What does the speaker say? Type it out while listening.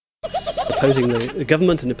opposing the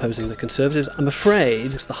government and opposing the Conservatives. I'm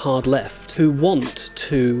afraid it's the hard left who want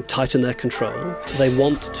to tighten their control. They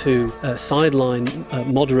want to sideline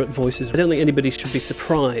moderate voices. I don't think anybody should be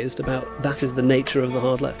surprised about that is the nature of the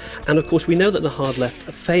hard left. And of course, we know that the hard left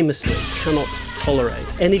famously cannot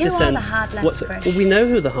tolerate any dissent. Who are the hard left, Chris? Well, we know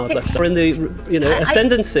who the hard left are in the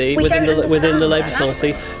ascendancy within the Labour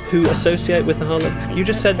Party who associate with the hard left. You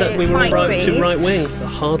just said that we were all right wing. The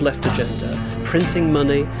hard left agenda, printing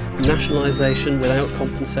money, nationalisation without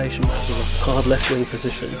compensation, which is a hard left wing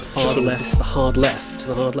position. Hard left, the hard left,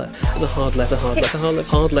 the hard left, the hard left, the hard left,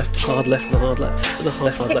 the hard left, hard left, hard left, the hard left, the hard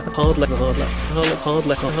left, hard left, the hard left, hard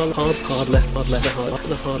left, hard left, hard left, hard left, the hard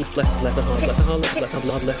left, the hard left, the hard left, the hard left, the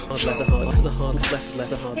hard left, hard left, the hard left, the hard left, left,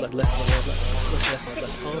 the hard left, left, the hard left,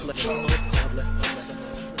 hard left, hard left, hard left.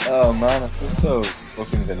 Oh man, I feel so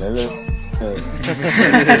fucking vanilla.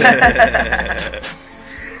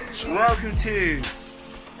 Welcome to.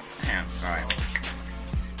 Alright.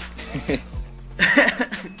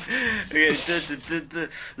 Okay,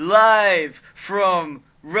 live from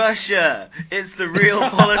Russia. It's the Real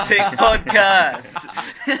Politic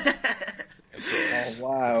Podcast. Oh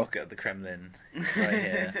wow! Look at the Kremlin right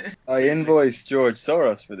here. I invoiced George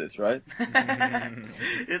Soros for this, right?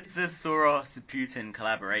 It's a Soros-Putin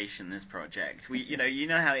collaboration. This project, you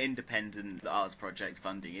know how independent the arts project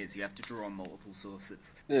funding is. You have to draw on multiple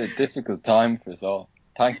sources. It's a difficult time for us all.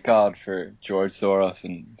 Thank God for George Soros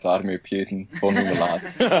and Vladimir Putin funding the lad.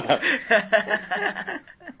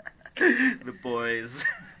 The boys.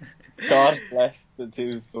 God bless the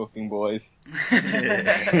two fucking boys.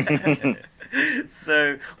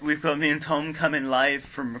 So we've got me and Tom coming live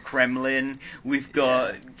from Kremlin. We've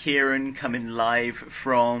got Kieran coming live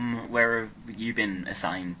from where have you been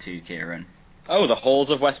assigned to, Kieran? Oh, the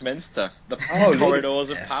halls of Westminster, the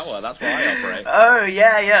corridors of power. That's where I operate. Oh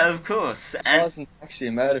yeah, of course. That wasn't actually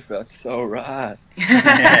a metaphor. That's so rad.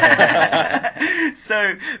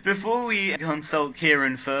 So, before we consult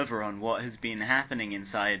Kieran further on what has been happening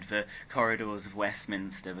inside the corridors of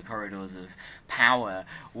Westminster, the corridors of power,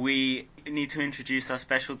 we need to introduce our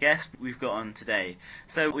special guest we've got on today.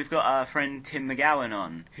 So, we've got our friend Tim McGowan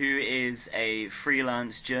on, who is a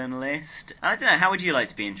freelance journalist. I don't know, how would you like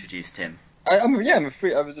to be introduced, Tim? I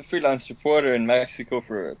was a freelance reporter in Mexico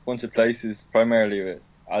for a bunch of places, primarily with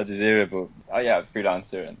Al Jazeera, but I'm a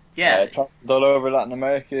freelancer and traveled all over Latin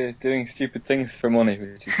America doing stupid things for money,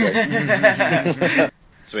 which is great.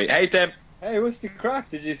 Sweet. Hey, Tim. Hey, what's the crack?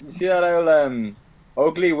 Did you see that old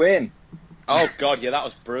ugly win? Oh God, yeah, that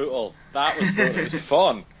was brutal. It was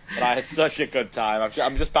fun, but I had such a good time.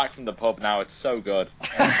 I'm just back from the pub now. It's so good.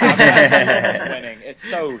 I love winning. It's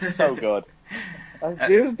so good. It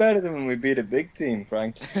feels better than when we beat a big team,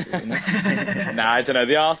 frankly. Nah, I don't know.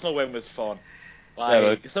 The Arsenal win was fun.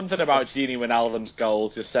 Something about Gini Wijnaldum's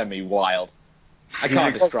goals just sent me wild. I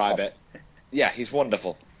can't describe it. Yeah, he's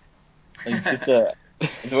wonderful. And the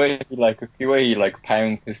way he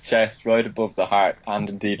pounds his chest right above the heart, and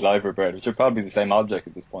indeed Liver Bird, which are probably the same object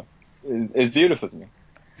at this point, is beautiful to me.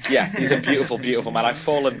 Yeah, he's a beautiful, beautiful man. I've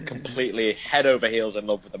fallen completely head over heels in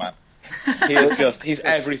love with the man. He's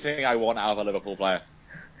everything I want out of a Liverpool player.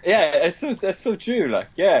 Yeah, that's so true.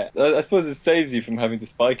 I suppose it saves you from having to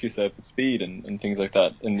spike yourself with speed and things like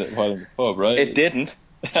that while in the pub, right? It didn't.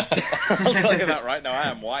 I'll tell you that right now. I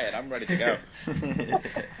am wired. I'm ready to go.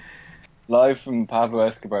 Live from Pablo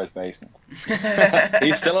Escobar's basement.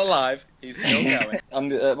 He's still alive. He's still going. I'm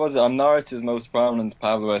Norwich's most prominent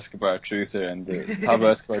Pablo Escobar truther, and Pablo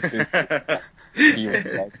Escobar truther.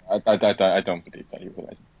 I don't believe that he was a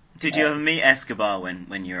legend. Did you ever meet Escobar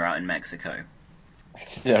when you were out in Mexico?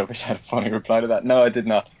 Yeah, I wish I had a funny reply to that. No, I did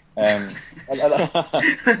not. Got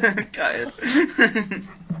it.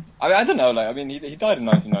 I don't know. He died in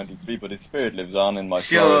 1993, but his spirit lives on in my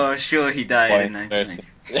soul. Sure, he died in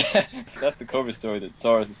 1993. That's the cover story that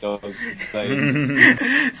Soros is told to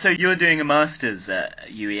say. So you're doing a master's at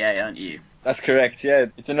UEA, aren't you? That's correct, yeah.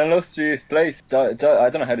 It's an illustrious place. I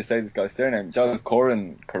don't know how to say this guy's surname. Giles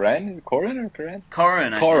Corran? Is it Corran or Corran?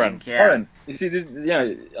 Corran, I think, yeah. Corran. You see,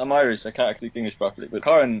 I'm Irish, I can't speak English properly, but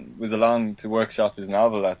Corran was along to workshop his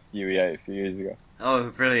novel at UEA a few years ago. Oh,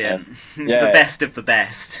 brilliant. The best of the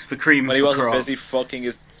best. The cream when of the crop. When he wasn't busy fucking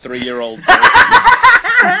his 3-year-old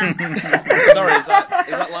Sorry, is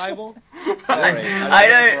that libel? Sorry,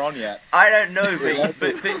 I don't know,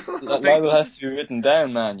 but libel has to be written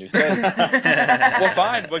down, man. You're saying. We're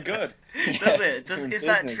fine. We're good. Does it? Is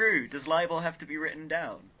that true? Does libel have to be written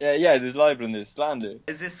down? Yeah. There's libel and there's slander.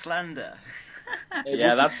 Is this slander?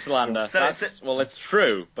 Yeah, that's slander. It's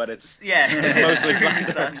true, but it's mostly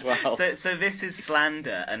slander as well. So this is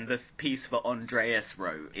slander, and the piece that Andreas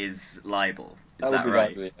wrote is libel. Is that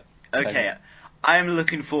right? Libel, Okay, I'm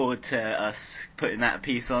looking forward to us putting that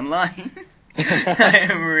piece online. I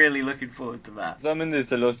am really looking forward to that. So I'm in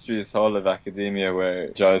this illustrious hall of academia where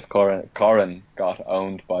Giles Corran got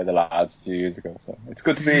owned by the lads a few years ago, so it's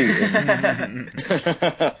good to be.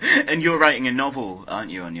 And you're writing a novel,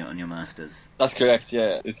 aren't you, on your masters? That's correct.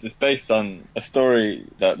 Yeah, it's based on a story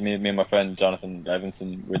that me and my friend Jonathan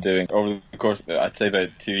Levinson were doing over the course of, I'd say, about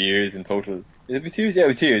 2 years in total. It'd be 2 years. Yeah, it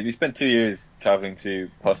was 2 years. We spent 2 years traveling to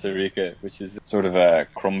Costa Rica, which is sort of a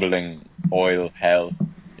crumbling oil hell.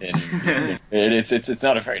 It's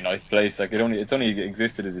not a very nice place. Like it's only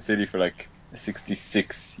existed as a city for like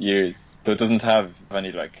 66 years, so it doesn't have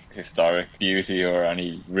any like historic beauty or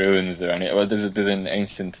any ruins or any. Well, there's an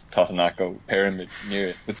ancient Totonaco pyramid near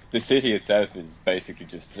it, but the city itself is basically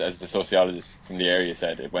just, as the sociologist from the area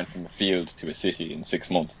said, it went from a field to a city in 6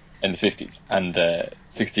 months in the 50s, and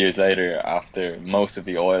 60 years later, after most of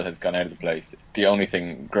the oil has gone out of the place, the only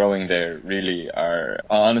thing growing there really are,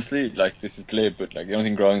 honestly, like, this is glib, but like the only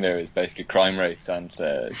thing growing there is basically crime rates and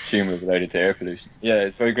tumours related to air pollution. Yeah,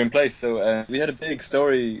 it's a very grim place. So we had a big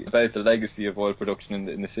story about the legacy of oil production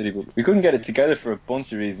in the city, but we couldn't get it together for a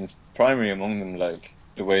bunch of reasons. Primary among them, like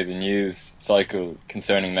the way the news cycle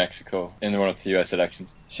concerning Mexico in the run-up to the US elections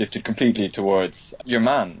shifted completely towards your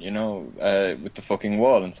man, with the fucking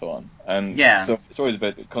wall and so on. Yeah. So stories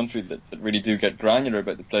about the country that really do get granular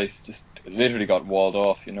about the place just literally got walled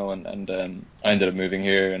off, and I ended up moving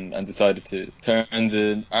here and decided to turn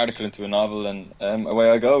the article into a novel, and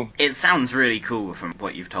away I go. It sounds really cool from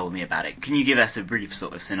what you've told me about it. Can you give us a brief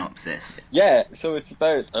sort of synopsis? Yeah, so it's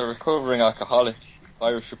about a recovering alcoholic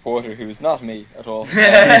Irish reporter who is not me at all.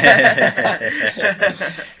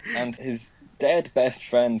 And his dead best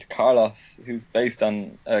friend Carlos, who's based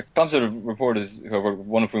on a concept of reporters,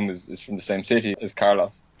 one of whom is from the same city as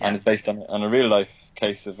Carlos, and it's based on a real life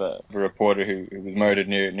case of a reporter who was murdered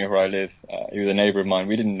near where I live. He was a neighbour of mine.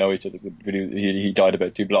 We didn't know each other, but he died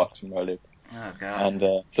about 2 blocks from where I live. Oh, God.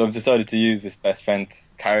 And so I've decided to use this best friend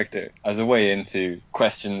character as a way into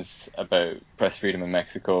questions about press freedom in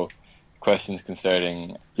Mexico, questions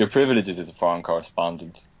concerning your privileges as a foreign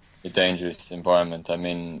correspondent, a dangerous environment. I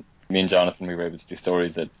mean, me and Jonathan, we were able to do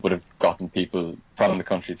stories that would have gotten people from the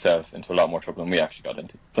country itself into a lot more trouble than we actually got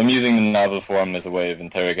into. So I'm using the novel form as a way of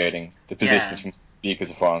interrogating the positions from speak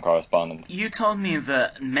as a foreign correspondent. You told me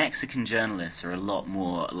that Mexican journalists are a lot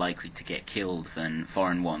more likely to get killed than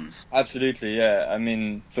foreign ones. Absolutely, yeah. I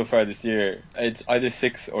mean, so far this year, it's either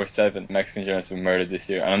 6 or 7 Mexican journalists have been murdered this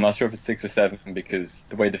year. And I'm not sure if it's 6 or 7 because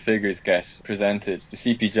the way the figures get presented, the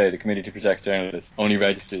CPJ, the Committee to Protect Journalists, only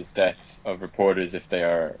registers deaths of reporters if they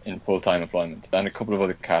are in full-time employment. And a couple of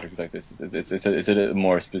other categories like this. It's a little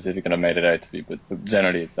more specific than I made it out to be, but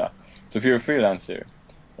generally it's that. So if you're a freelancer,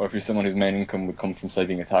 or if you're someone whose main income would come from, say,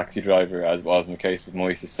 being a taxi driver, as was in the case of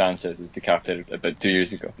Moises Sanchez, who was decapitated about 2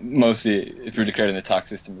 years ago. Mostly, if you're declared in the tax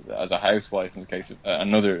system as a housewife, in the case of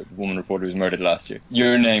another woman reporter who was murdered last year,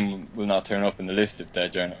 your name will not turn up in the list of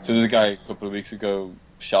dead journalists. So there's a guy a couple of weeks ago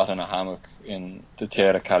shot in a hammock in the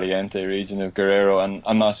Tierra Caliente region of Guerrero, and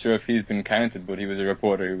I'm not sure if he's been counted, but he was a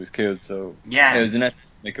reporter who was killed. So yeah, it was an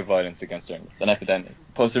epidemic of violence against journalists, an epidemic.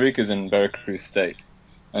 Costa Rica's in Veracruz state,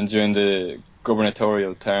 and during the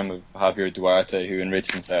gubernatorial term of Javier Duarte, who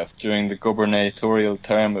enriched himself. During the gubernatorial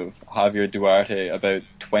term of Javier Duarte, about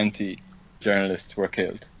 20 journalists were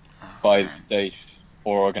killed by the state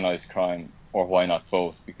or organised crime, or why not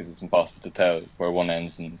both, because it's impossible to tell where one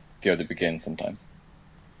ends and the other begins sometimes.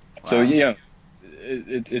 Wow. So,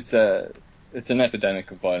 it's an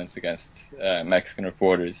epidemic of violence against Mexican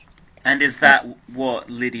reporters. And is that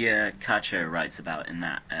what Lydia Cacho writes about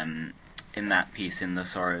in that piece in The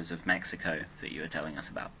Sorrows of Mexico that you were telling us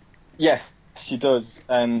about? Yes, she does.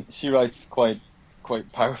 She writes quite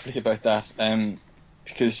powerfully about that,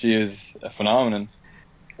 because she is a phenomenon.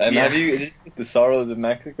 Have you The Sorrows of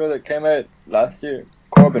Mexico that came out last year?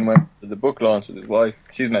 Corbyn went to the book launch with his wife.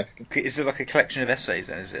 She's Mexican. Is it like a collection of essays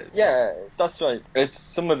then, is it? Yeah, that's right. It's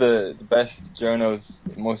some of the best journos,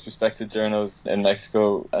 most respected journos in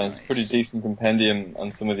Mexico, and it's a pretty decent compendium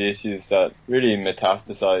on some of the issues that really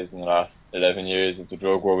metastasized in the last 11 years of the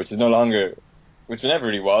drug war, which never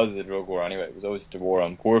really was a drug war anyway. It was always just a war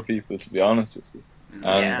on poor people, to be honest with you.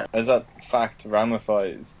 And as that fact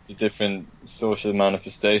ramifies the different social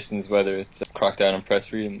manifestations, whether it's a crackdown on press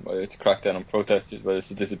freedom, whether it's a crackdown on protesters, whether it's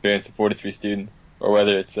the disappearance of 43 students, or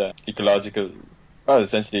whether it's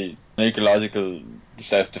essentially an ecological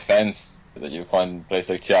self-defense that you find in places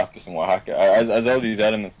like Chiapas and Oaxaca. As all these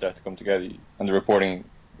elements start to come together, and the reporting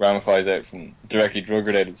ramifies out from directly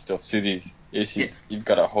drug-related stuff to these issue. Yeah. You've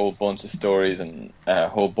got a whole bunch of stories and a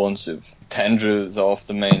whole bunch of tendrils off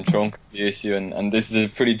the main trunk of the issue, and this is a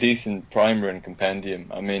pretty decent primer and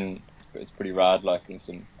compendium. I mean, it's pretty rad, like, in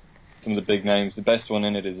some of the big names. The best one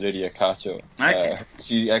in it is Lydia Cacho. Okay.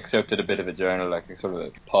 She excerpted a bit of a journal, like a sort of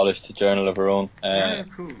a polished journal of her own,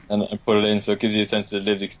 cool. and put it in, so it gives you a sense of the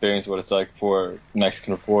lived experience of what it's like for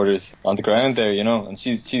Mexican reporters on the ground there, you know. And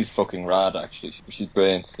she's fucking rad, actually. She's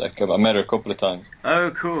brilliant. Like, I met her a couple of times. Oh,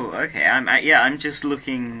 cool. Okay. I'm just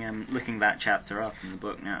looking that chapter up in the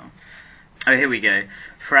book now. Oh, here we go.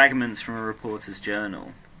 Fragments from a reporter's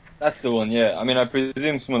journal. That's the one, yeah. I mean, I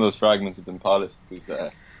presume some of those fragments have been polished,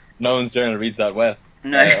 because no one's journal reads that well.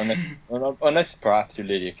 No. Unless perhaps you're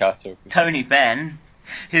Lydia Cacho. Tony Benn.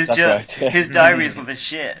 His diaries were the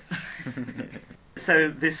shit. So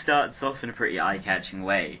this starts off in a pretty eye-catching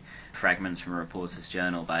way. Fragments from a Reporter's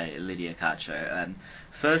Journal by Lydia Cacho.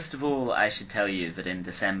 First of all, I should tell you that in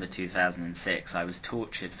December 2006, I was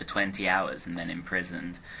tortured for 20 hours and then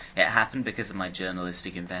imprisoned. It happened because of my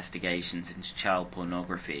journalistic investigations into child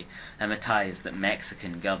pornography and the ties that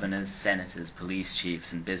Mexican governors, senators, police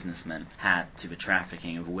chiefs, and businessmen had to the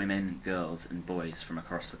trafficking of women, girls, and boys from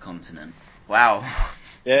across the continent. Wow.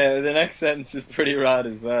 Yeah, the next sentence is pretty rad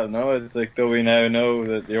as well. No, it's like, though we now know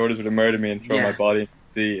that the orders were to murder me and throw my body into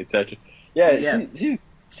the sea, etc. Yeah.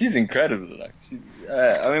 She's incredible. Like,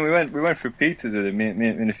 I mean, we went for pizzas with her, me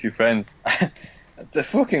and a few friends. The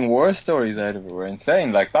fucking war stories out of it were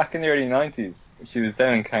insane. Like, back in the early 90s, she was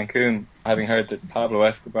down in Cancun, having heard that Pablo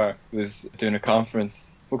Escobar was doing a conference,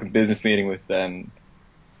 fucking business meeting with the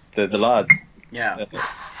lads. Yeah.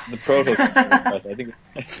 The proto cartel. I think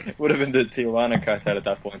it would have been the Tijuana cartel at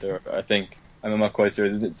that point, or I think, I'm not quite sure.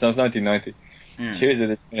 It sounds 1990. She was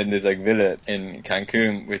in this like villa in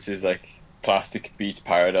Cancun, which is like plastic beach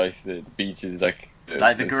paradise. The beach is like the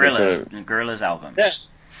Gorillaz album.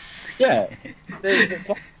 Yeah. The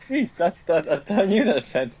plastic beach. I knew that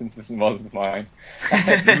sentence wasn't mine.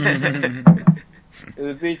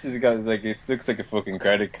 The beach has got like, it looks like a fucking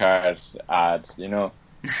credit card ad, you know.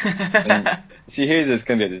 And she hears it's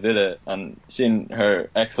gonna be at this villa, and she and her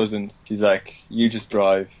ex-husband, she's like, you just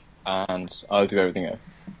drive and I'll do everything else.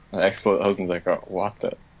 And ex-husband's like, oh, what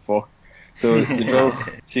the fuck? So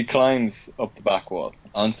she climbs up the back wall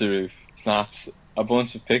onto the roof, snaps a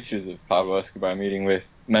bunch of pictures of Pablo Escobar meeting with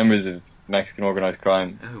members of Mexican organized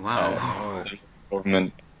crime. Oh wow.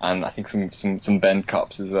 Government, and I think some bent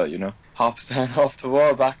cops as well, you know. Hops down off the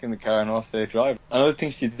wall, back in the car, and off they drive. Another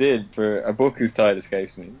thing she did for a book whose title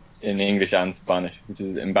escapes me, in English and Spanish, which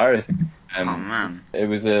is embarrassing. Oh man. It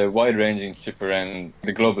was a wide-ranging trip around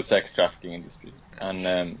the global sex trafficking industry,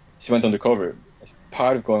 and she went undercover. As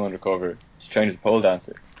part of going undercover, she trained as a pole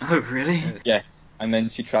dancer. Oh really? Yes. And then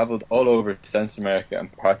she travelled all over Central America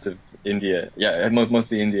and parts of India. Yeah,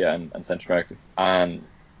 mostly India and Central America. And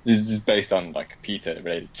this is based on like a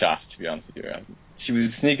PETA-related chat, to be honest with you. She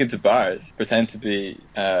would sneak into bars, pretend to be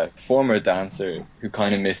a former dancer who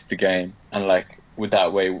kind of missed the game, and like would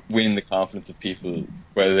that way win the confidence of people,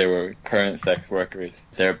 whether they were current sex workers,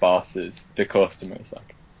 their bosses, the customers.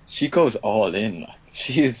 Like, she goes all in. Like,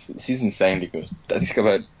 she's insanely good. I think she's got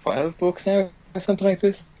about 12 books now or something like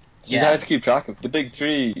this. She's hard to keep track of. The big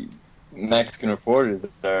three Mexican reporters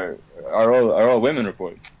are all women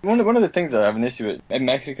reporters. One of the things that I have an issue with in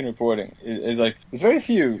Mexican reporting is like, there's very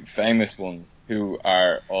few famous ones who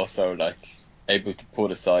are also like able to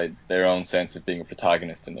put aside their own sense of being a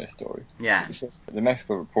protagonist in their story. Yeah. The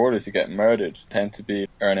Mexican reporters who get murdered tend to be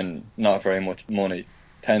earning not very much money,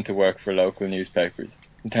 tend to work for local newspapers,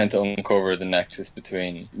 and tend to uncover the nexus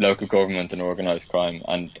between local government and organised crime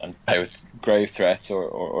and pay with grave threats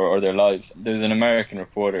or their lives. There's an American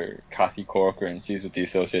reporter, Kathy Corcoran, she's with the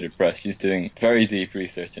Associated Press. She's doing very deep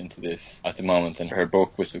research into this at the moment, and her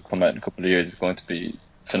book, which will come out in a couple of years, is going to be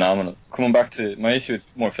phenomenal. Coming back to my issue with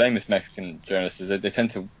more famous Mexican journalists is that they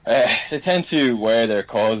tend to wear their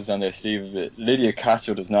causes on their sleeve a bit. Lydia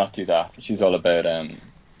Cacho does not do that. She's all about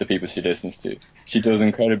the people she listens to. She does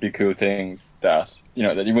incredibly cool things that you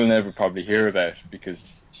will never probably hear about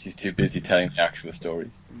because she's too busy telling the actual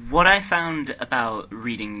stories. What I found about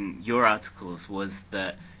reading your articles was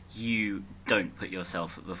that you don't put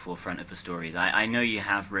yourself at the forefront of the story. I know you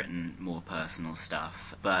have written more personal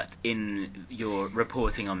stuff, but in your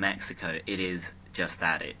reporting on Mexico, it is just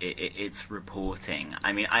that. It's reporting.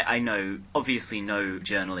 I mean, I know, obviously no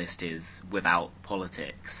journalist is without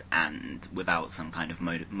politics and without some kind of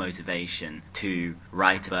motivation to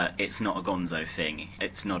write, but it's not a gonzo thing.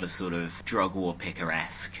 It's not a sort of drug war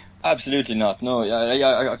picker-esque Absolutely not. No,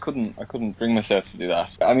 I couldn't bring myself to do that.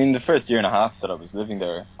 I mean, the first year and a half that I was living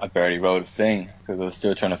there, I barely wrote a thing because I was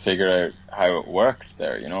still trying to figure out how it worked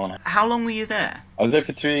there, you know. How long were you there? I was there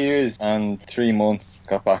for 3 years and 3 months.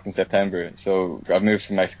 Got back in September. So I moved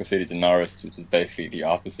from Mexico City to Norwich, which is basically the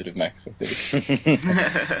opposite of Mexico City.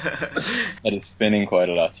 It is spinning quite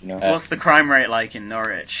a lot, you know. What's the crime rate like in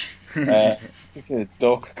Norwich? I think a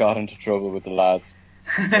duck got into trouble with the lads.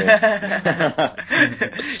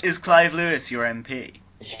 Is Clive Lewis your MP?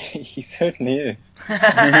 He certainly is. Oh,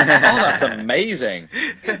 that's amazing.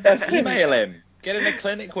 Email him. Get in a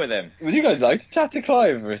clinic with him. Would you guys like to chat to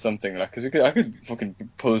Clive or something? Like, because I could fucking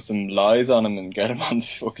pull some lies on him and get him on the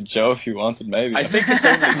fucking show if you wanted, maybe. I think it's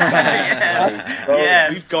only yes.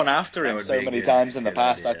 Yes. We've gone after him so many times in the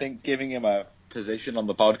past. Idea. I think giving him a position on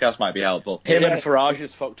the podcast might be helpful. Him and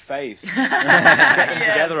Farage's fucked face. Get them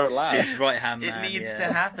together at last. His right hand man. It needs to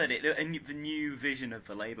happen. The new vision of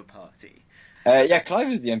the Labour Party.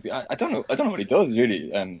 Clive is the MP. I don't know what he does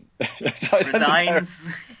really.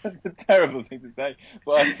 Resigns. That's a terrible thing to say,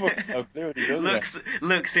 but I fucking no clue what he does.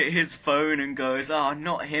 Looks at his phone and goes, "Oh,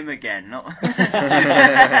 not him again." Not.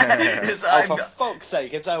 For fuck's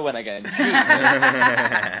sake, it's Owen again.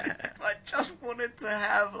 I just wanted to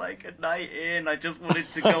have like a night in. I just wanted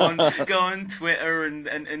to go on Twitter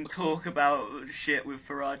and talk about shit with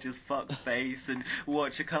Farage's fuck face and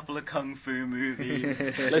watch a couple of kung fu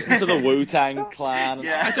movies. Listen to the Wu-Tang Clan.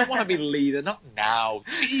 Yeah. I don't want to be leader, not now.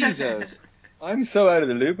 Jesus. I'm so out of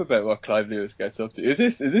the loop about what Clive Lewis gets up to.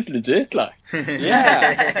 Is this legit, like?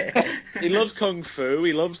 Yeah. He loves Kung Fu,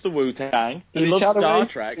 he loves the Wu-Tang, he loves Star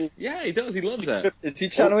Trek. Yeah, he does, he loves it. Is he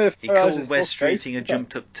chatting with He called West Streeting a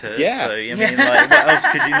jumped up turd, yeah. So, I mean, like, what else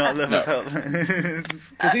could you not love about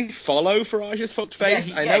Does he follow Farage's fucked face?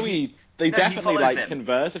 Yeah, I know they definitely, like, him.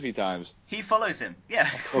 converse a few times. He follows him, yeah.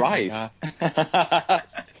 Christ.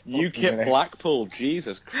 UKIP Blackpool,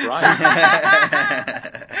 Jesus Christ.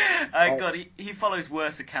 God, he follows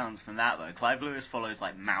worse accounts from that though. Clive Lewis follows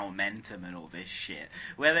like Momentum and all this shit,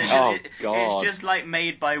 where it's just like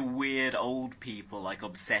made by weird old people like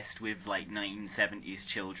obsessed with like 1970s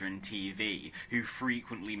children TV who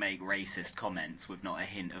frequently make racist comments with not a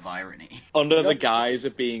hint of irony. Under the guise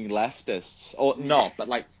of being leftists, or not, but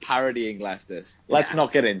like parodying leftists. Let's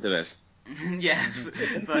not get into this. Yeah,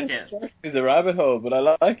 fuck it. It's a rabbit hole, but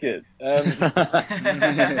I like it. It's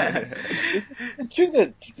true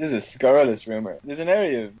that there's a scurrilous rumour. There's an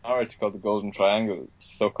area of Norwich called the Golden Triangle,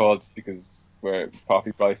 so called because where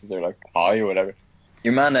property prices are like high or whatever.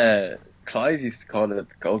 Your man Clive used to call it the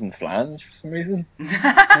Golden Flange for some reason.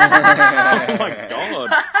 Oh my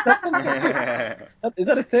god! Is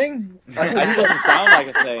that a thing? That doesn't sound like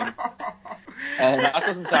a thing. That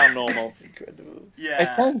doesn't sound normal. That's incredible.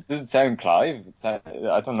 Yeah. It doesn't sound Clive.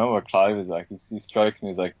 I don't know what Clive is like. He strikes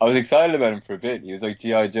me as like, I was excited about him for a bit. He was like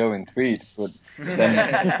G.I. Joe in Tweed, but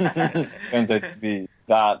then turns out to be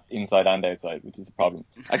that inside and outside, which is a problem.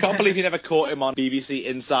 I can't believe you never caught him on BBC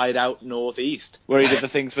Inside Out Northeast, where he did the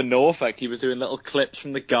things for Norfolk. He was doing little clips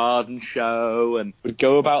from the garden show and would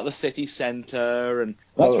go about the city centre, and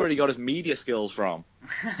that's where he got his media skills from.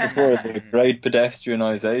 Before the great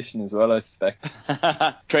pedestrianisation as well, I suspect.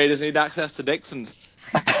 Traders need access to Dixon's.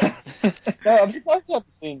 No, I'm surprised you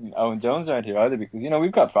haven't seen Owen Jones around here either, because, you know,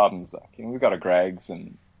 we've got problems. Like, you know, we've got a Greggs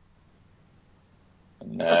and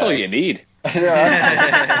that's all you need.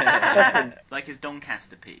 Like his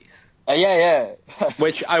Doncaster piece. Yeah.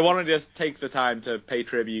 Which I want to just take the time to pay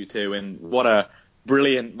tribute to, and what a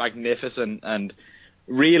brilliant, magnificent, and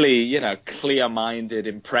really, you know, clear-minded,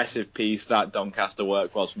 impressive piece that Doncaster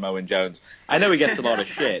work was from Owen Jones. I know he gets a lot of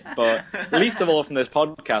shit, but least of all from this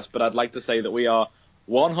podcast, but I'd like to say that we are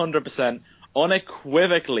 100%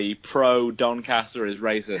 unequivocally pro Doncaster is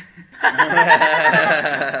racist.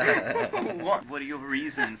 What are your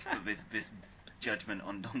reasons for this judgment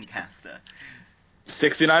on Doncaster?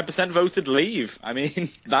 69% voted leave. I mean,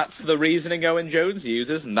 that's the reasoning Owen Jones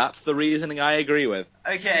uses, and that's the reasoning I agree with.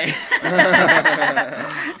 Okay.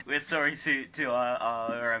 We're sorry to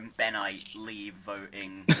our Benite leave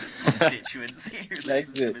voting constituency who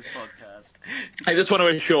listens to this podcast. I just want to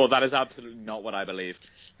assure that is absolutely not what I believe.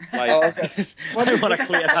 Like, I want to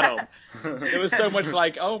clear that up. It was so much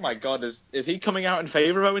like, oh my god, is he coming out in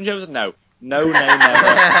favour of Owen Jones? No, nay,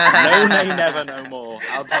 never. No, nay, never, no more.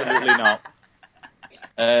 Absolutely not.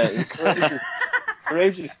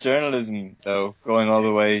 Courageous journalism, though, going all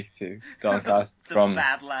the way to Doncaster. The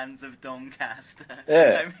Badlands of Doncaster.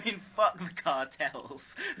 Yeah. I mean, fuck the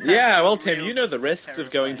cartels. Yeah, well, Tim, you know the risks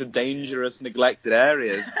of going to dangerous, neglected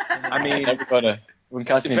areas. I mean, never gonna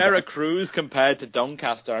Veracruz compared to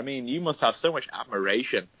Doncaster. I mean, you must have so much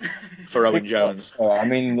admiration for Owen Jones. I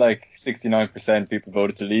mean, like 69% people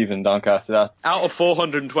voted to leave in Doncaster. Out of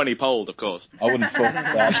 420 polled, of course. I wouldn't vote for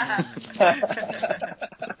that.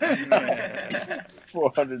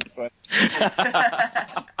 420.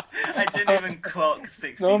 I didn't even clock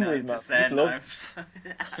 69%.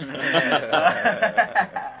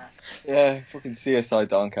 Yeah, fucking CSI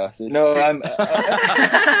Doncaster. No, I'm...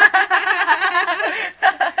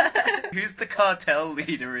 Who's the cartel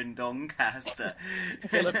leader in Doncaster?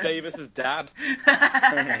 Philip Davis's dad.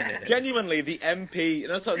 Genuinely, the MP,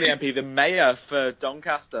 not the MP, the mayor for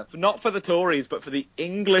Doncaster, not for the Tories, but for the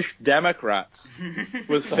English Democrats,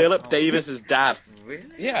 was Philip Davis's dad. Really?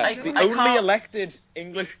 Yeah, the only elected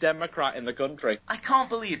English Democrat in the country. I can't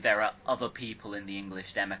believe there are other people in the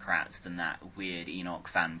English Democrats than that weird Enoch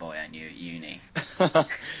fanboy I knew at uni.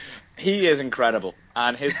 He is incredible,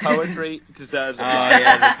 and his poetry deserves a prize. Oh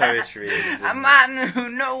yeah, the poetry is... A man who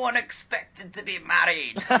no one expected to be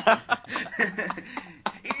married.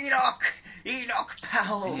 Enoch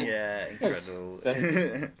Powell. Yeah, incredible.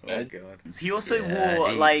 Oh god. He also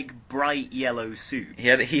wore like bright yellow suits.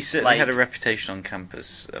 He certainly had a reputation on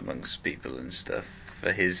campus amongst people and stuff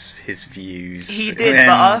for his views. He did, but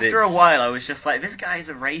after a while I was just like, this guy's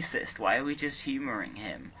a racist. Why are we just humouring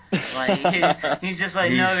him? Like he's just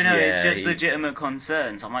like, no, it's just legitimate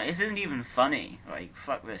concerns. I'm like, this isn't even funny. Like,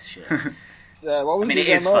 fuck this shit. It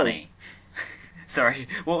is funny. Sorry,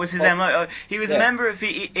 what was his MO? He was a member of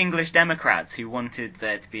the English Democrats who wanted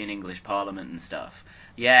there to be an English Parliament and stuff.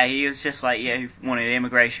 Yeah, he was just like, he wanted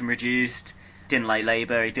immigration reduced, didn't like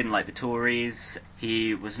Labour, he didn't like the Tories,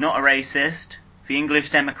 he was not a racist. The English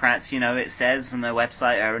Democrats, it says on their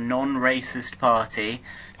website, are a non-racist party.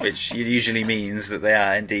 Which usually means that they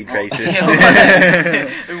are indeed racist.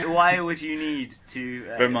 Why would you need to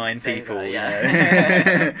remind people?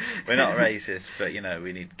 That, we're not racist, but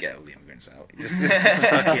we need to get all the immigrants out. This is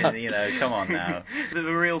fucking, come on now. The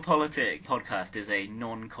Real Politic podcast is a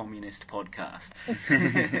non-communist podcast.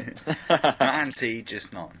 Not anti,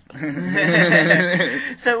 just non.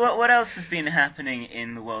 So what else has been happening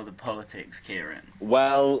in the world of politics, Kieran?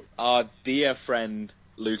 Well, our dear friend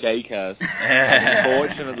Luke Akehurst has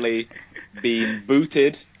unfortunately been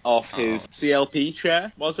booted off his CLP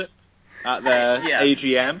chair, was it? At their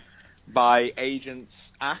AGM by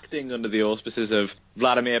agents acting under the auspices of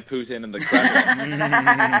Vladimir Putin and the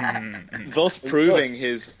Kremlin, thus proving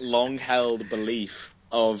his long-held belief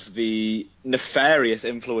of the nefarious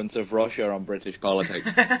influence of Russia on British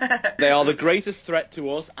politics. They are the greatest threat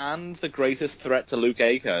to us and the greatest threat to Luke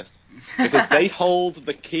Akehurst, because they hold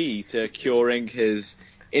the key to curing his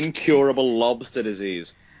incurable lobster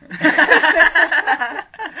disease. I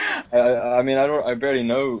barely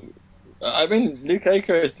know. Luke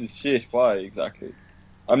Akehurst is shit. Why exactly?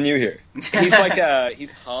 I'm new here.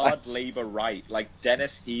 He's hard Labour right, like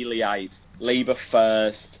Dennis Healyite, Labour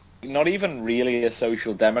first. Not even really a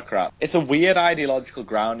social democrat. It's a weird ideological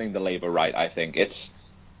grounding, the Labour right, I think.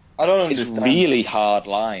 It's really hard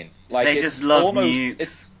line. Like, they just love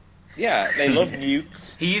nukes. Yeah, they love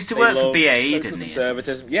nukes. He used to work for BAE, didn't he?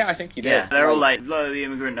 Conservatism. Yeah, I think he did. Yeah, they're all like, lower the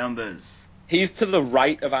immigrant numbers. He's to the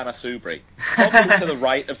right of Anna Soubry. Probably to the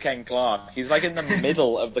right of Ken Clarke. He's like in the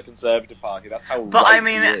middle of the Conservative Party. That's how he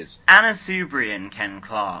is. Anna Soubry and Ken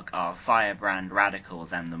Clarke are firebrand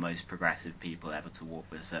radicals and the most progressive people ever to walk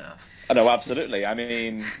this earth. Oh, no, absolutely. I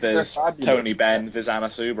mean, there's Tony Benn, there's Anna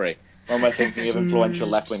Soubry. When we're thinking of influential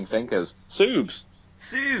left-wing thinkers. Soubs.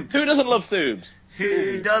 Who doesn't love Soubs?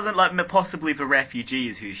 Who doesn't like possibly the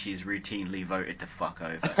refugees who she's routinely voted to fuck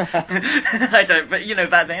over? I don't, but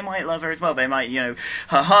that they might love her as well. They might,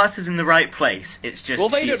 her heart is in the right place. It's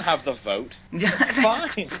just they don't have the vote.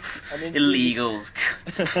 Fine. Illegals.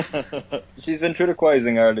 She's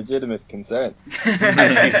ventriloquizing our legitimate concerns.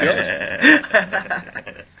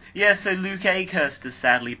 Yeah, so Luke Akehurst has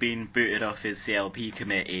sadly been booted off his CLP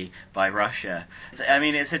committee by Russia.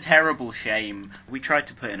 It's a terrible shame. We tried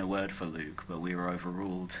to put in a word for Luke, but we were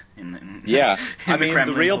overruled.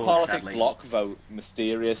 The Real Politic block vote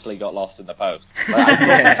mysteriously got lost in the post.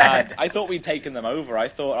 I thought we'd taken them over. I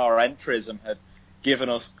thought our entrism had given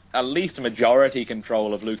us at least majority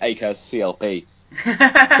control of Luke Akehurst's CLP.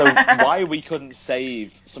 So why we couldn't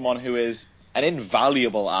save someone who is an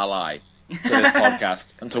invaluable ally to this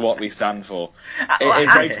podcast and to what we stand for.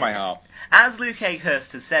 It breaks my heart. As Luke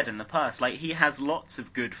Akehurst has said in the past, he has lots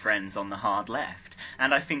of good friends on the hard left,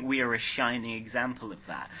 and I think we are a shining example of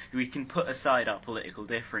that. We can put aside our political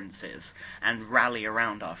differences and rally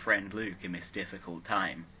around our friend Luke in this difficult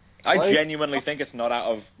time. I genuinely think it's not out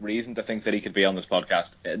of reason to think that he could be on this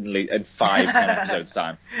podcast in 5-10 episodes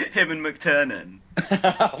time. Him and McTurnan.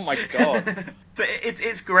 Oh my god. But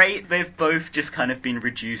it's great. They've both just kind of been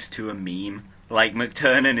reduced to a meme. Like,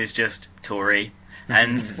 McTurnan is just Tory,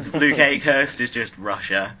 and Luke Akehurst is just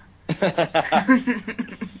Russia.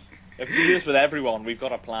 If we do this with everyone, we've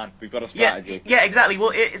got a plan. We've got a strategy. Yeah, exactly.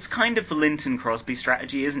 Well, it's kind of the Linton Crosby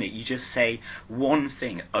strategy, isn't it? You just say one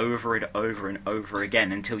thing over and over and over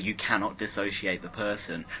again until you cannot dissociate the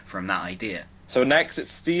person from that idea. So next,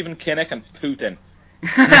 it's Stephen Kinnock and Putin.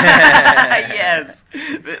 Yes,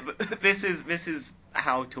 this is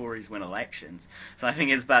how Tories win elections. So I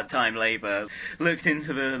think it's about time Labour looked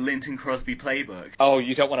into the Linton Crosby playbook. Oh,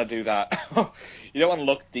 you don't want to do that. You don't want to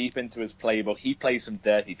look deep into his playbook. He plays some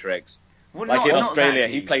dirty tricks. Well, like in Australia,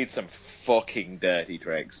 he played some fucking dirty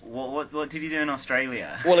tricks. What did he do in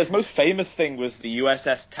Australia? Well, his most famous thing was the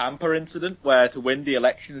USS Tampa incident, where to win the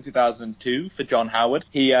election in 2002 for John Howard,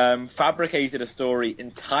 he fabricated a story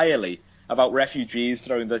entirely about refugees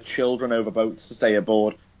throwing their children over boats to stay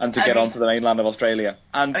aboard and to get onto the mainland of Australia.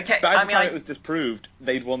 And by the time it was disproved,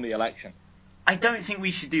 they'd won the election. I don't think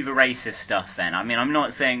we should do the racist stuff then. I mean, I'm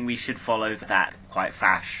not saying we should follow that quite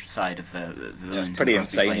fash side of the It's pretty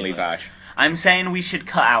insanely fash. I'm saying we should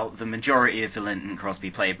cut out the majority of the Linton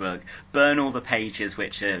Crosby playbook, burn all the pages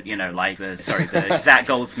which are, like the Zach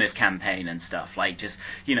Goldsmith campaign and stuff. Like, just,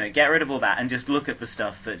 get rid of all that and just look at the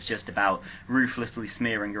stuff that's just about ruthlessly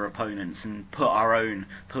smearing your opponents and put our own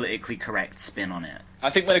politically correct spin on it. I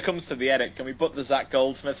think when it comes to the edit, can we put the Zach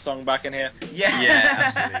Goldsmith song back in here? Yeah,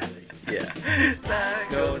 absolutely. Yeah. Zach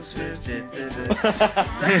Goldsmith.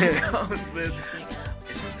 Zach Goldsmith.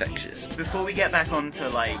 It's infectious. Before we get back on to,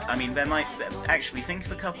 there might... Actually, think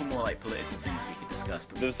of a couple more, political things we could discuss.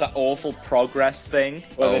 There was that awful Progress thing,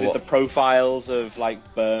 where they did the profiles of,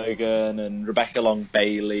 Bergen and Rebecca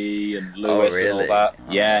Long-Bailey and Lewis and all that.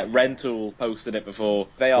 Oh. Yeah, Rentoul posted it before.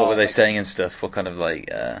 What were they saying and stuff? What kind of,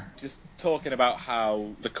 Just talking about how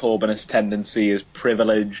the Corbynist tendency is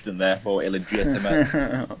privileged and therefore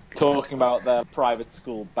illegitimate. Talking about their private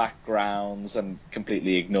school backgrounds and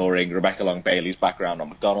completely ignoring Rebecca Long-Bailey's background or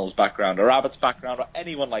McDonald's background or Abbott's background or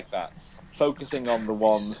anyone like that. Focusing on the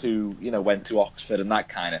ones who, went to Oxford and that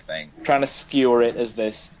kind of thing. Trying to skewer it as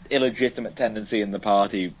this illegitimate tendency in the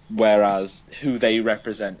party, whereas who they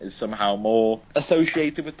represent is somehow more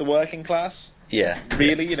associated with the working class. Yeah.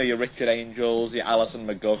 Really, your Richard Angels, your Alison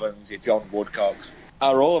McGoverns, your John Woodcocks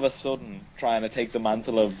are all of a sudden trying to take the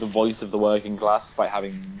mantle of the voice of the working class despite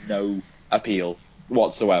having no appeal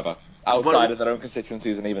whatsoever outside of their own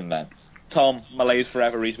constituencies, and even then. Tom, Malays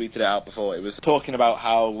Forever, retweeted it out before. It was talking about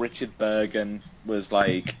how Richard Bergen was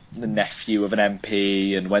the nephew of an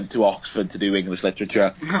MP and went to Oxford to do English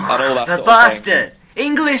literature and all that the sort bastard! Of thing.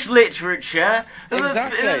 English literature?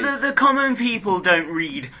 Exactly. The common people don't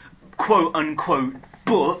read quote-unquote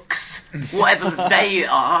books, whatever they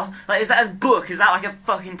are. Is that a book? Is that a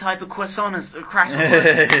fucking type of croissant?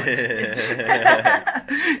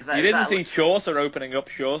 You didn't see Chaucer opening up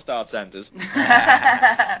Shawstart centres.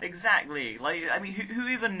 Exactly. Who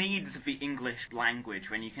even needs the English language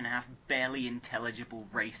when you can have barely intelligible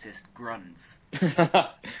racist grunts?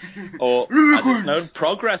 Or, as it's known,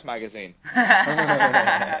 Progress magazine.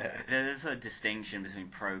 There's a distinction between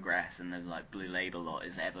Progress and the Blue Labour lot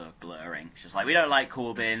is ever blurring. It's just we don't like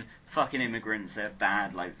Corbyn, fucking immigrants, they're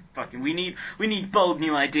bad, we need bold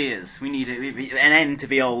new ideas. We need an end to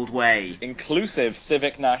the old way. Inclusive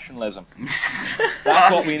civic nationalism.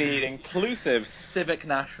 That's what we need, inclusive civic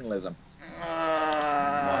nationalism.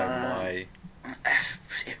 My.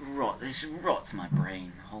 It rots my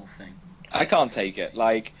brain, the whole thing. I can't take it.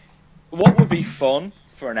 What would be fun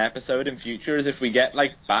for an episode in future is if we get,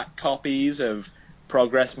 back copies of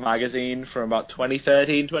Progress magazine from about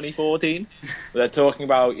 2013, 2014. Where they're talking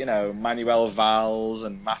about, Manuel Valls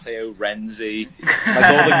and Matteo Renzi,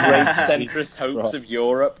 all the great centrist hopes of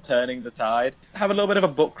Europe turning the tide. Have a little bit of a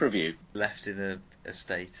book review. Left in a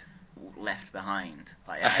state. Left behind.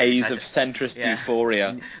 A haze of centrist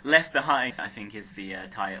euphoria. Left Behind, I think, is the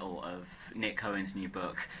title of Nick Cohen's new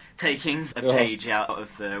book, taking a page out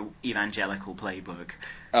of the evangelical playbook.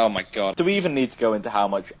 Oh my god. Do we even need to go into how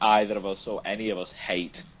much either of us or any of us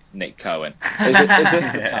hate Nick Cohen? Is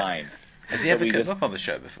this the time? Has he ever come up on the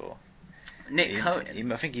show before? Nick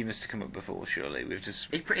Cohen? I think he must have come up before, surely.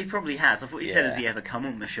 He probably has. I thought he said, has he ever come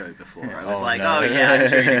on the show before? I was no. I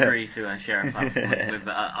truly agree to share a platform with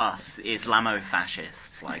us,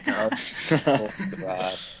 Islamo-fascists like us.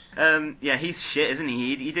 Yeah, he's shit, isn't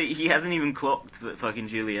he? He hasn't even clocked that fucking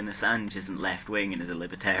Julian Assange isn't left-wing and is a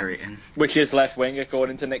libertarian. Which is left-wing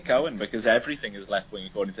according to Nick Cohen, because everything is left-wing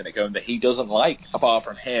according to Nick Cohen that he doesn't like, apart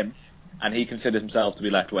from him, and he considers himself to be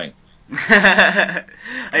left-wing.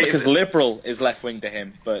 Because liberal is left-wing to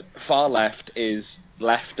him, but far left is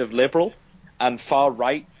left of liberal, and far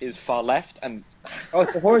right is far left, and... Oh,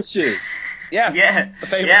 it's a horseshoe! Yeah, the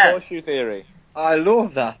famous horseshoe theory. I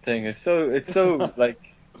love that thing. It's so like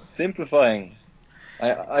simplifying.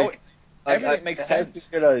 Everything makes sense.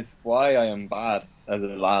 I realize why I am bad as a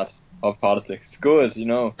lad of politics. It's good,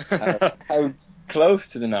 how close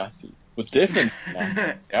to the Nazis, but different.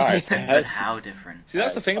 But how different? See,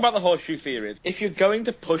 that's the thing about the horseshoe theory. If you're going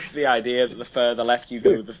to push the idea that the further left you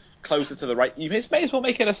go, the closer to the right, you may as well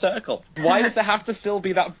make it a circle. Why does there have to still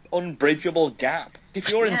be that unbridgeable gap? If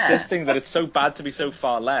you're insisting that it's so bad to be so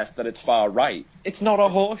far left that it's far right, it's not a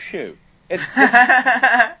horseshoe. It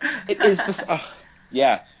is this.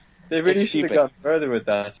 Yeah. They really should have gone further with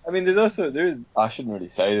that. I mean, I shouldn't really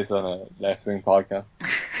say this on a left-wing podcast.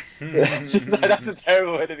 That's a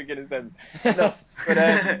terrible way to begin a sentence. No,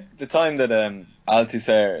 but the time that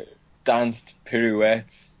Althusser danced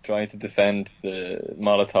pirouettes trying to defend the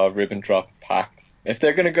Molotov-Ribbentrop Pact, if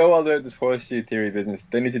they're going to go all the way with this horseshoe theory business,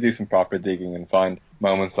 they need to do some proper digging and find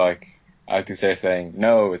moments like Althusser saying,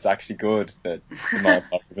 no, it's actually good that the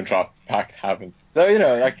Molotov-Ribbentrop Pact happened. So,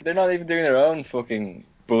 they're not even doing their own fucking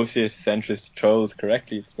bullshit centrist trolls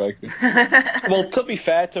correctly, it strikes me. Well, to be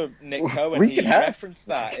fair to Nick Cohen, he referenced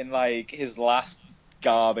that in his last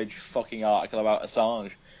garbage fucking article about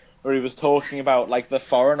Assange, where he was talking about the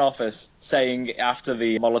Foreign Office saying after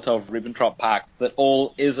the Molotov-Ribbentrop Pact that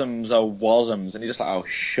all isms are wasms, and he's just oh,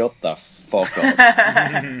 shut the fuck up.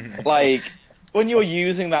 When you're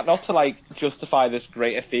using that not to justify this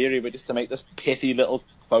greater theory, but just to make this pithy little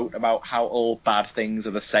quote about how all bad things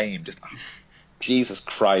are the same, just Jesus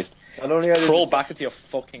Christ. Crawl back into your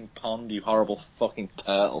fucking pond, you horrible fucking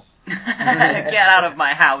turtle. Get out of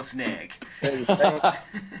my house, Nick. But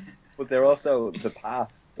they're also the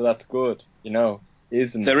path, so that's good,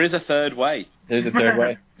 Ism. There is a third way. There's a third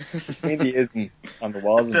way. Between the ism and the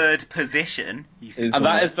wasm. Third position. And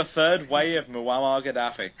that is the third way of Muammar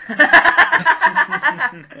Gaddafi.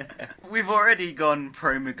 We've already gone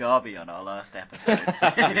pro-Mugabe on our last episode. So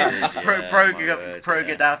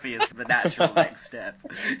pro-Gaddafi is the natural next step.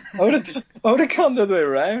 I would have gone the other way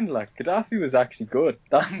around. Gaddafi was actually good.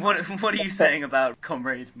 What are you saying about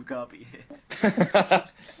Comrade Mugabe here?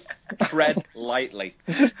 Tread lightly.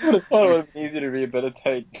 I just would have thought it would have been easier to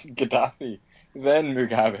rehabilitate Gaddafi than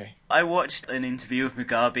Mugabe. I watched an interview with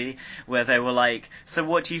Mugabe where they were like, so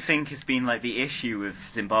what do you think has been the issue with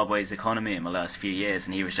Zimbabwe's economy in the last few years?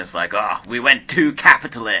 And he was just like, we went too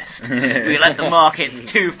capitalist. We let the markets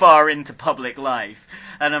too far into public life.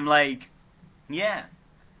 And I'm like, yeah.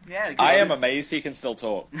 I am amazed he can still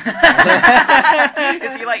talk. Is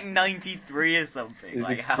he 93 or something? He's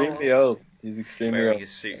extremely old. He's extremely wearing old. his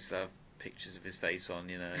suits that have pictures of his face on,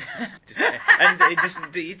 and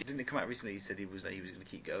didn't it come out recently? He said he was going to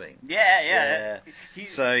keep going. Yeah.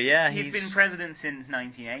 He's been president since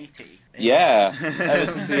 1980. Yeah. Ever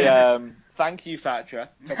since he, thank you, Thatcher.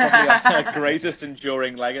 Probably our greatest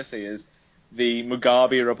enduring legacy is the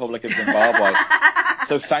Mugabe Republic of Zimbabwe.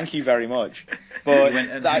 So thank you very much. But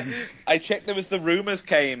I checked, there was the rumours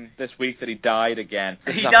came this week that he died again.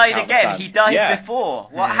 He died again? He died before?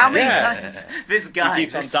 What? How many times? This guy. He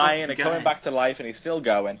keeps on dying and coming back to life, and he's still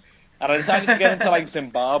going. And I decided to get into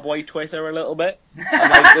Zimbabwe Twitter a little bit.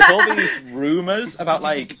 And there's all these rumours about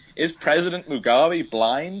is President Mugabe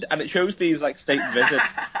blind? And it shows these state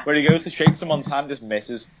visits where he goes to shake someone's hand, just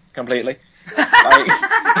misses completely.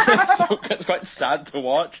 It's quite sad to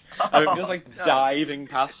watch. Diving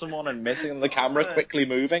past someone and missing, and the camera quickly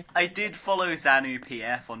moving. I did follow Zanu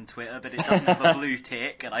PF on Twitter, but it doesn't have a blue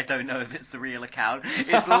tick, and I don't know if it's the real account.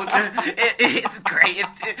 It's all just, it's great.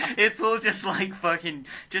 It's all just fucking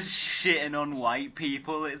just shitting on white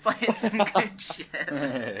people. It's some good shit.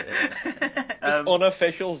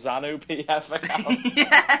 Unofficial Zanu PF account.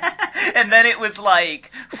 Yeah. And then it was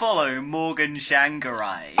follow Morgan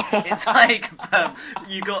Shangarai. It's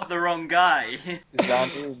you got the wrong guy.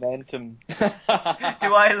 Zanu Momentum.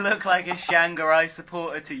 Do I look like a Shangarai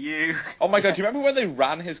supporter to you? Oh my god, do you remember when they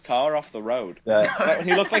ran his car off the road? Yeah.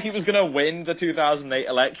 He looked like he was going to win the 2008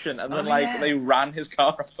 election, and then they ran his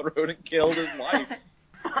car off the road and killed his wife.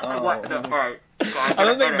 What the fuck? And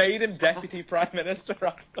then they made him deputy prime minister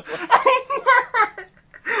afterwards.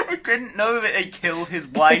 I didn't know that they killed his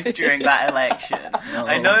wife during that election. No.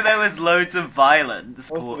 I know there was loads of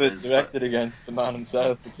violence. Most of it directed against the man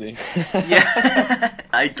himself, it seems. Yeah.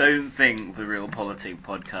 I don't think the Realpolitik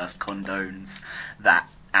podcast condones that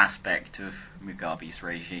aspect of Mugabe's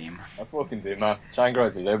regime. I fucking do, man. Chiangrai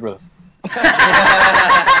is a liberal.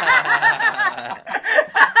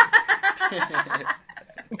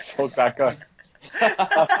 Fuck that guy.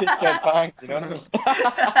 That shit get banged, you know?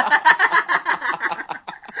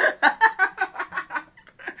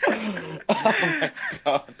 Oh my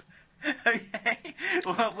god. Okay,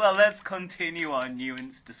 well, let's continue our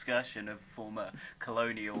nuanced discussion of former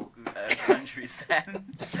colonial countries then.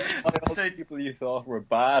 So people you thought were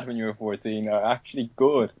bad when you were 14 are actually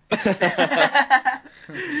good.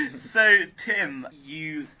 So, Tim,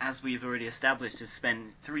 you, as we've already established, have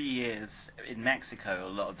spent 3 years in Mexico, a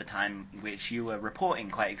lot of the time which you were reporting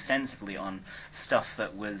quite extensively on stuff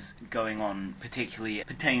that was going on, particularly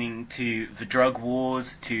pertaining to the drug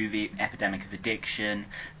wars, to the epidemic of addiction,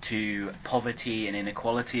 to poverty and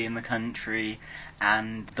inequality in the country,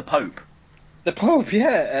 and the Pope. The Pope,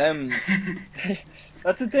 yeah.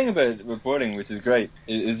 That's the thing about reporting, which is great,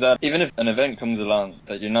 is that even if an event comes along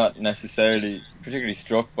that you're not necessarily particularly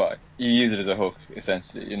struck by, you use it as a hook,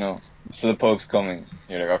 essentially, you know. So the Pope's coming,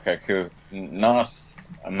 you're like, okay, cool. Not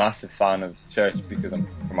a massive fan of the church because I'm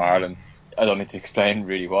from Ireland. I don't need to explain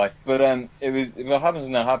really why. But what happens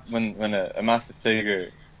when a massive figure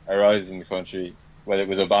arrives in the country, whether it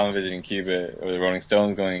was Obama visiting Cuba or the Rolling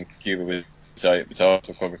Stones going to Cuba, which I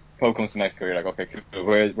also covered. Pope comes to Mexico, you're like, okay, cool.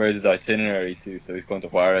 Where's his itinerary to? So he's going to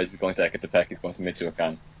Juarez, he's going to Ecatepec, he's going to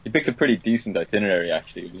Michoacan. He picked a pretty decent itinerary,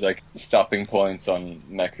 actually. It was like stopping points on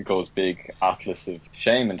Mexico's big atlas of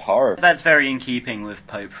shame and horror. That's very in keeping with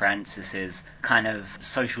Pope Francis's kind of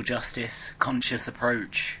social justice conscious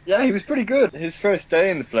approach. Yeah, he was pretty good. His first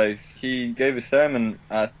day in the place, he gave a sermon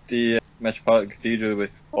at the Metropolitan Cathedral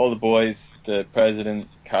with all the boys, the president,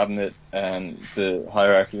 cabinet, and the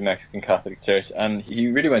hierarchy of the Mexican Catholic Church, and he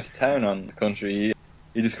really went to town on the country.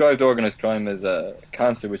 He described organised crime as a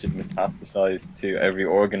cancer which had metastasized to every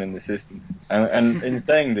organ in the system. And in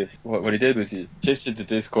saying this, what he did was he shifted the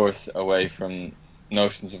discourse away from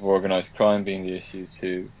notions of organised crime being the issue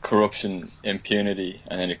to corruption, impunity,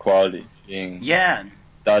 and inequality being... Yeah.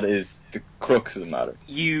 That is the crux of the matter.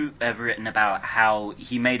 You have written about how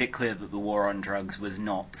he made it clear that the war on drugs was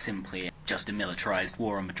not simply just a militarized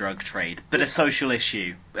war on the drug trade, but a social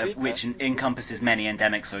issue which encompasses many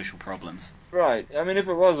endemic social problems. Right. I mean, if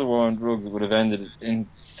it was a war on drugs, it would have ended in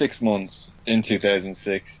 6 months in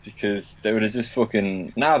 2006 because they would have just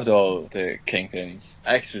fucking nabbed all the kingpins,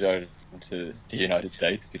 extradited them to the United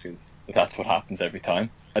States because that's what happens every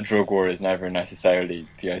time. A drug war is never necessarily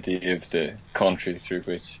the idea of the country through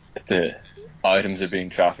which the items are being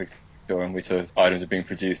trafficked or in which those items are being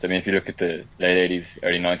produced. I mean, if you look at the late 80s,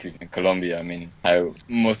 early 90s in Colombia, I mean, how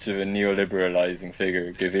much of a neoliberalizing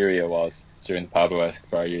figure Gaviria was during the Pablo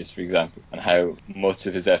Escobar years, for example, and how much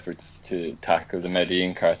of his efforts to tackle the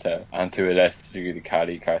Medellin cartel and to a lesser degree the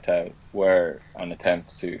Cali cartel were an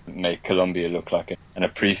attempt to make Colombia look like an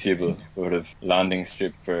appreciable sort of landing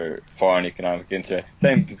strip for foreign economic interest.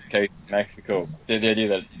 Same is the case in Mexico. The idea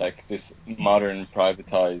that like this modern,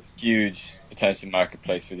 privatized, huge potential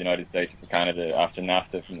marketplace for the United States and for Canada after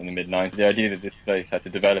NAFTA in the mid-90s, the idea that this place had to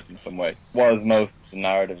develop in some way was most of the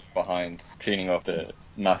narrative behind cleaning up the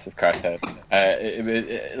massive cartel.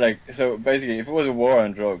 So basically, if it was a war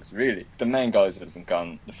on drugs, really, the main guys would have been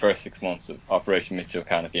gone the first 6 months of Operation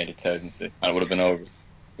Michoacan at the end of 2006, and it would have been over.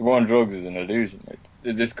 The war on drugs is an illusion.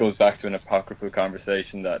 This goes back to an apocryphal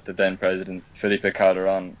conversation that the then president Felipe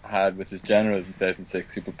Calderón had with his generals in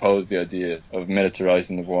 2006, who proposed the idea of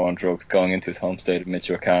militarizing the war on drugs, going into his home state of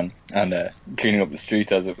Michoacan and cleaning up the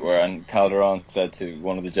streets, as it were. And Calderón said to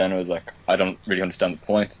one of the generals, like, I don't really understand the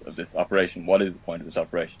point of this operation. What is the point of this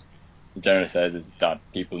operation? The general says is that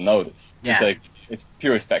people know this. Yeah. It's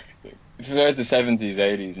pure spectacle. If it was the 70s,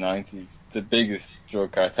 80s, 90s, the biggest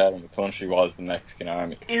drug cartel in the country was the Mexican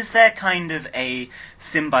army. Is there kind of a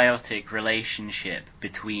symbiotic relationship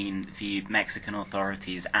between the Mexican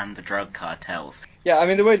authorities and the drug cartels? Yeah, I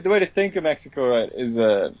mean, the way to think of Mexico, right, is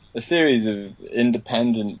a series of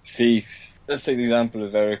independent fiefs. Let's take the example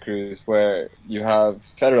of Veracruz, where you have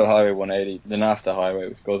Federal Highway 180, the NAFTA highway,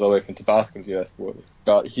 which goes all the way from Tabasco to the U.S. border.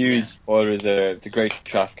 Got huge oil reserves, the great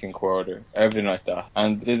trafficking corridor, everything like that.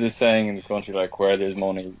 And there's a saying in the country, like, where there's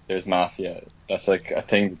money, there's mafia. That's like a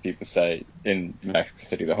thing that people say in Mexico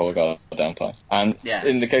City the whole goddamn time. And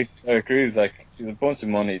in the case of Veracruz, like, there's a bunch of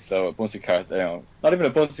money, so a bunch of cartels, not even a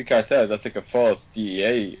bunch of cartels, that's like a false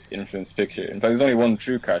DEA influenced picture. In fact, there's only one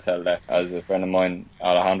true cartel left, as a friend of mine,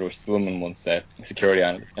 Alejandro Stulman, once said, a security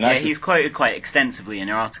analyst. And he's quoted quite extensively in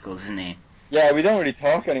your articles, isn't he? Yeah, we don't really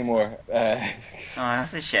talk anymore. Oh,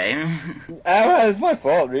 that's a shame. Well, it's my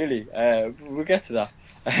fault, really. We'll get to that.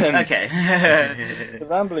 Okay. The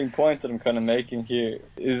rambling point that I'm kind of making here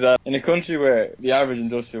is that in a country where the average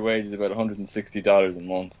industrial wage is about $160 a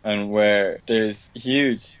month, and where there's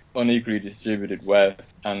huge unequally distributed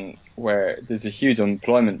wealth, and where there's a huge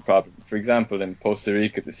unemployment problem. For example, in Costa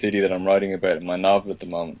Rica, the city that I'm writing about in my novel at the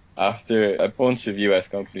moment, after a bunch of US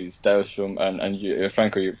companies, Dow and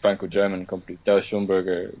Franco-German companies, Dow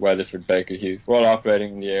Schlumberger, Weatherford, Baker Hughes, were all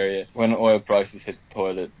operating in the area. When oil prices hit the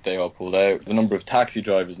toilet, they all pulled out. The number of taxi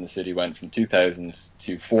drivers in the city went from 2,000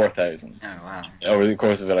 to 4,000. Oh, wow. Over the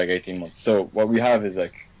course of 18 months. So what we have is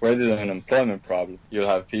where there's an employment problem, you'll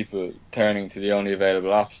have people turning to the only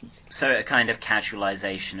available options. So a kind of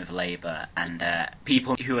casualisation of labour, and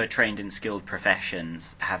people who are trained in skilled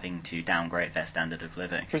professions having to downgrade their standard of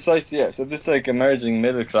living. Precisely, yeah. So this emerging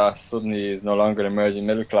middle class suddenly is no longer an emerging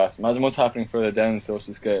middle class. Imagine what's happening further down the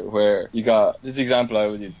social scale, where you got this example I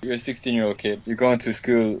would use. You're a 16-year-old kid. You're going to a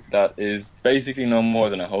school that is basically no more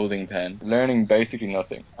than a holding pen, learning basically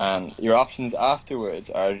nothing. And your options afterwards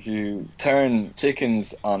are to turn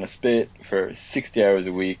chickens on a spit for 60 hours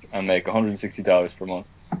a week and make $160 per month.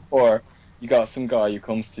 Or you got some guy who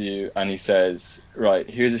comes to you and he says, right,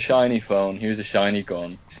 here's a shiny phone, here's a shiny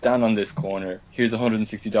gun, stand on this corner, here's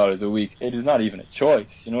 $160 a week. It is not even a choice,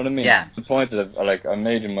 you know what I mean? Yeah. The point that I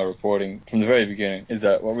made in my reporting from the very beginning is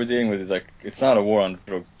that what we're dealing with is it's not a war on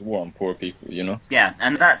drugs, it's a war on poor people, you know? Yeah,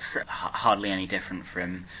 and that's hardly any different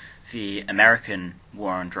from the American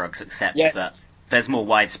war on drugs, except that there's more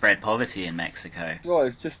widespread poverty in Mexico. Well,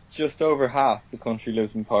 it's just over half the country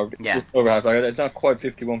lives in poverty. Yeah. Just over half. It's not quite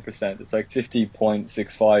 51%. It's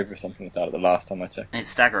 50.65 or something like that the last time I checked. It's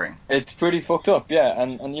staggering. It's pretty fucked up, yeah.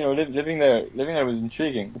 And you know, living there was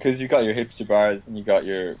intriguing because you got your hipster bars and you got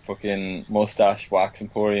your fucking mustache wax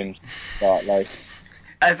emporiums.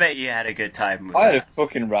 I bet you had a good time with that. I had a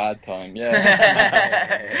fucking rad time,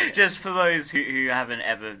 yeah. Just for those who haven't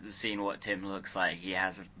ever seen what Tim looks like, he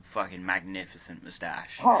has a fucking magnificent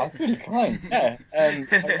moustache. Oh, that's really kind. Yeah.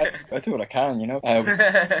 I do what I can, you know.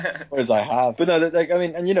 Whereas I have. But no,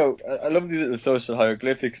 I love these little social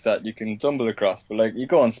hieroglyphics that you can stumble across. But you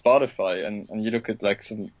go on Spotify and you look at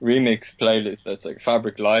some remix playlist that's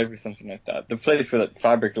Fabric Live or something like that. The place where that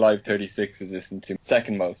Fabric Live 36 is listened to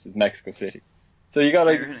second most is Mexico City. So you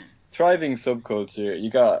got thriving subculture, you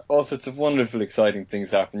got all sorts of wonderful, exciting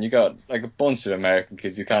things happen. You got a bunch of American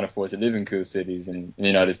kids who can't afford to live in cool cities in the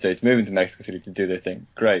United States moving to Mexico City to do their thing.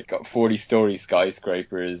 Great. Got 40-story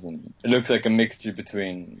skyscrapers, and it looks like a mixture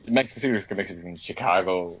between Mexico City looks like a mixture between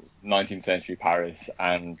Chicago, 19th century Paris,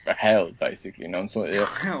 and hell, basically. You know, so yeah.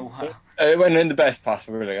 Oh, wow. When in the best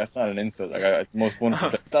possible way, that's not an insult. Most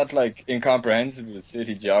wonderful. That incomprehensible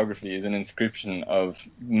city geography is an inscription of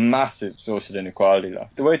massive social inequality.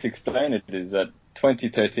 The way to explain it is that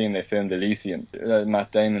 2013 they filmed Elysium, the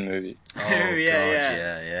Matt Damon movie. Oh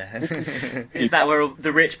yeah. Is that where all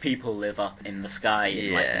the rich people live up in the sky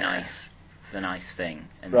in the nice thing,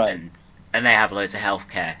 and they have loads of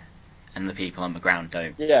healthcare? And the people on the ground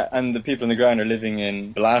don't. Yeah, and the people on the ground are living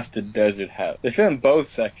in blasted desert hell. They filmed both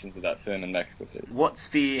sections of that film in Mexico City. What's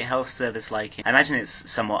the health service like? I imagine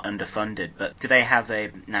it's somewhat underfunded, but do they have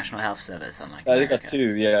a national health service unlike America? They got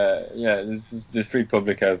two, yeah. There's free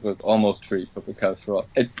public health, but almost free public health for all.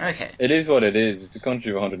 It is what it is. It's a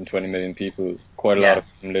country of 120 million people. Quite a lot of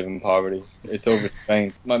them live in poverty. It's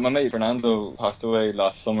overstrained. My mate Fernando passed away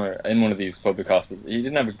last summer in one of these public hospitals. He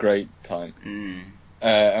didn't have a great time.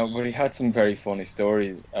 But he had some very funny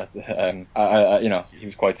stories. He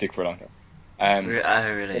was quite sick for a long time.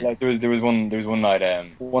 Really? There was one night.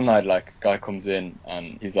 A guy comes in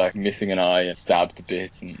and he's missing an eye and stabbed to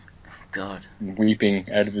bits and God,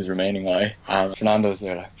 weeping out of his remaining eye. And Fernando's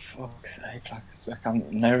there fuck's sake, I'm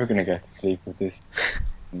never gonna get to sleep with this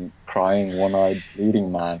crying, one-eyed,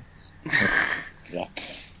 bleeding man. Yeah.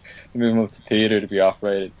 Move him up to theatre to be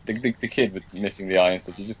operated. The kid with missing the eye and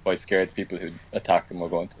stuff, he's just quite scared people who attack him were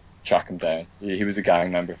going to track him down. He was a gang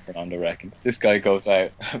member, Fernando reckoned. This guy goes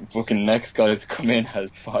out, fucking next guy to come in has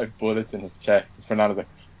 5 bullets in his chest. And Fernando's like,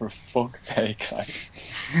 for fuck's sake,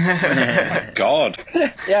 Oh, God.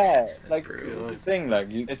 Yeah, the thing,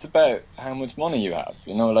 it's about how much money you have,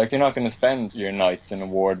 you know, you're not going to spend your nights in a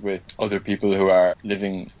ward with other people who are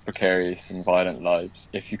living precarious and violent lives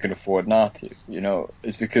if you can afford not to, you know.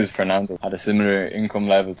 It's because Fernando had a similar income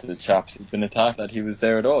level to the chaps who'd been attacked that he was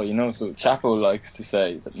there at all, you know. So Chapo likes to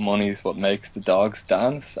say that money is what makes the dogs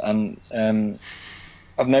dance, and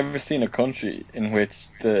I've never seen a country in which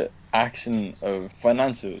the action of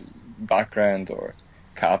financial background or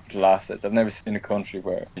capital assets. I've never seen a country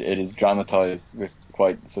where it is dramatized with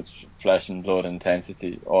quite such flesh and blood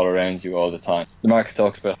intensity all around you all the time. The Marx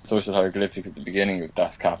talks about social hieroglyphics at the beginning of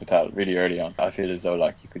Das Kapital, really early on. I feel as though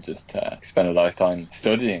like you could just spend a lifetime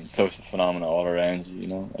studying social phenomena all around you, you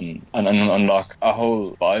know, and unlock a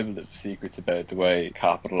whole Bible of secrets about the way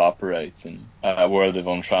capital operates in a world of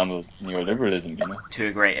untrammeled neoliberalism, you know. To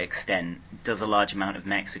a great extent, does a large amount of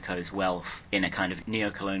Mexico's wealth in a kind of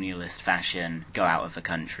neo-colonialist fashion go out of the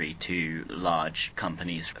country to large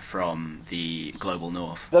companies from the global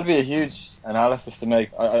north? That'd be a huge analysis to make.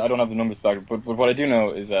 I don't have the numbers back, but what I do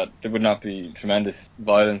know is that there would not be tremendous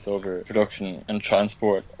violence over production and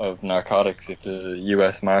transport of narcotics if the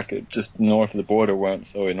US market just north of the border weren't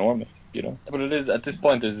so enormous, you know. But it is, at this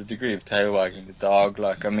point, there's a degree of tail wagging the dog.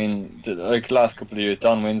 Like, I mean, the last couple of years,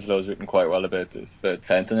 Don Winslow's written quite well about this, about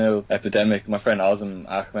fentanyl epidemic. My friend Azam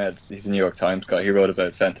Ahmed, he's a New York Times guy, he wrote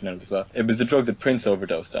about fentanyl as well. It was the drug that Prince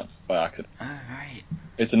overdosed on by accident. Oh, right.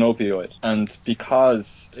 It's an opioid. And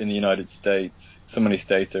because in the United States, so many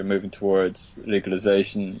states are moving towards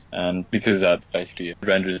legalization, and because that basically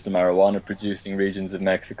renders the marijuana producing regions of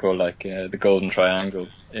Mexico like the Golden Triangle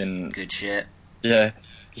in... Good shit. Yeah.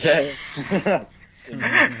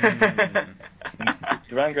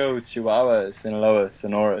 Durango, Chihuahua, Sinaloa,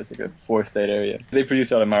 Sonora is like a 4-state area. They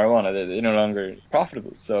produce a lot of marijuana. They're no longer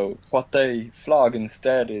profitable. So what they flog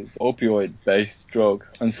instead is opioid-based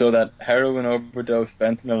drugs. And so that heroin overdose,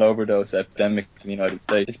 fentanyl overdose epidemic in the United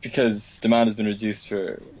States, it's because demand has been reduced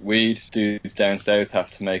for weed. Dudes down south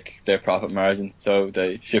have to make their profit margin, so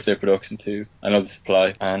they shift their production to another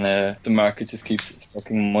supply. And the market just keeps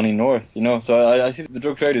sucking money north, you know. So I see the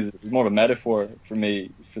drug trade is more of a metaphor for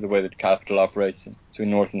me for the way that capital operates between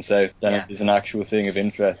north and south than it is an actual thing of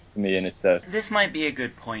interest to me in itself. This might be a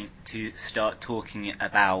good point to start talking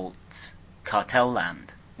about Cartel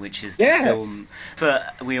Land, which is the film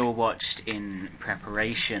that we all watched in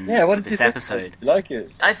preparation for this episode. You like it?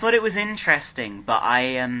 I thought it was interesting, but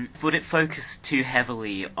I thought it focused too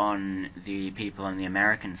heavily on the people on the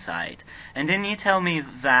American side. And didn't you tell me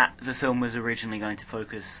that the film was originally going to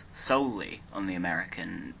focus solely on the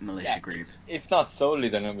American militia group? If not solely,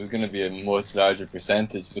 then it was going to be a much larger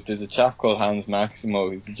percentage. But there's a chap called Hans Maximo.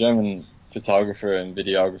 He's a German photographer and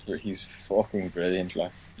videographer. He's fucking brilliant,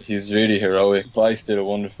 like. He's really heroic. Vice did a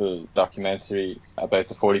wonderful documentary about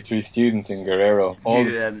the 43 students in Guerrero.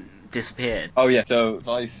 Who disappeared. Oh yeah, so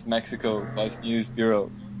Vice Mexico, Vice News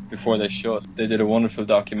Bureau, before they shut, they did a wonderful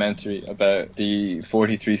documentary about the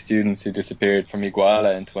 43 students who disappeared from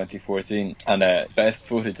Iguala in 2014. And best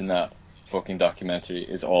footage in that fucking documentary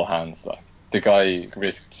is all Hans, like. The guy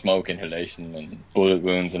risked smoke inhalation and bullet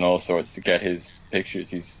wounds and all sorts to get his pictures.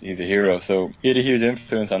 He's a hero. So he had a huge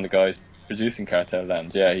influence on the guys producing Cartel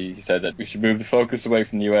Land. Yeah, he said that we should move the focus away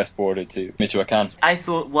from the US border to Michoacan. I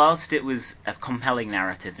thought, whilst it was a compelling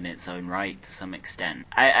narrative in its own right to some extent,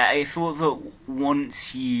 I thought that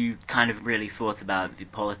once you kind of really thought about the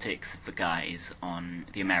politics of the guys on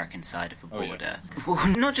the American side of the border, well,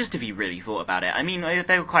 not just if you really thought about it, I mean,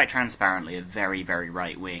 they were quite transparently a very, very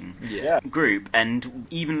right-wing group, and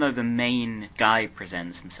even though the main guy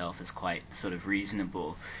presents himself as quite sort of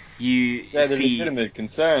reasonable, you see legitimate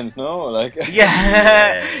concerns, no? Like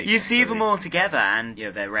you see them all together, and you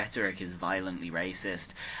know their rhetoric is violently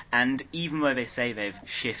racist. And even though they say they've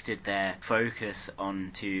shifted their focus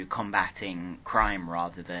onto combating crime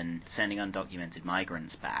rather than sending undocumented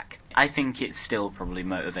migrants back, I think it's still probably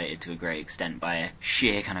motivated to a great extent by a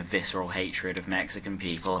sheer kind of visceral hatred of Mexican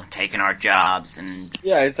people taking our jobs. And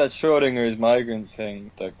it's that Schrodinger's migrant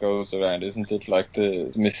thing that goes around, isn't it? Like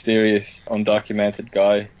the mysterious undocumented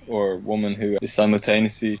guy or woman who is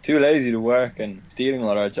simultaneously too lazy to work and stealing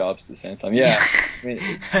all our jobs at the same time. Yeah. I mean,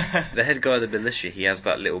 the head guy of the militia, he has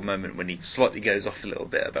that little moment when he slightly goes off a little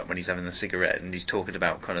bit about when he's having the cigarette and he's talking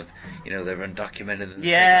about kind of, you know, they're undocumented and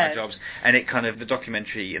taking our jobs. And it kind of, the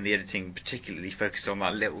documentary and the editing particularly focused on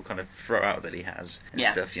that little kind of throw out that he has and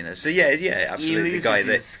stuff, you know. So absolutely. The guy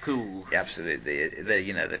is cool. Yeah, absolutely. They,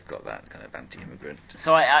 you know, they've got that kind of anti-immigrant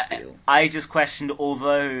So I just questioned,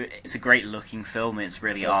 although it's a great looking film, it's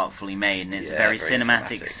really artfully made, and it's a very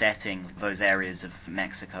cinematic setting, those areas of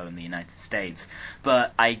Mexico and the United States.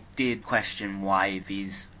 But I did question why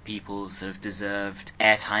these people sort of deserved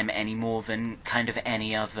airtime any more than kind of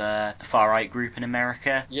any other far-right group in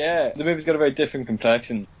America. Yeah, the movie's got a very different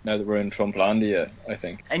complexion now that we're in Trumplandia, I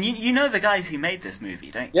think. And you know the guys who made this movie,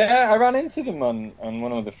 don't you? Yeah, I ran into them on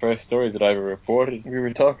one of the first stories that I ever reported. We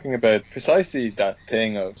were talking about precisely that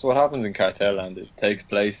thing of, so what happens in Cartel Land, it takes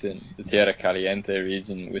place in the Tierra Caliente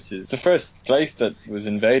region, which is the first place that was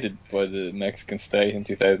invaded by the Mexican state in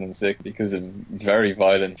 2006 because of very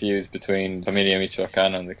violent feuds between Familia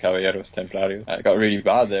Michoacana and the Caballeros Templarios. It got really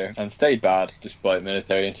bad there and stayed bad despite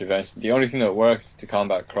military intervention. The only thing that worked to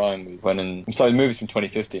combat crime was when the movie's from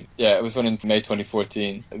 2015. Yeah, it was when in May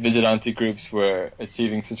 2014, vigilante groups were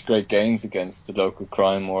achieving such great gains against the local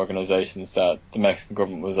crime organizations that the Mexican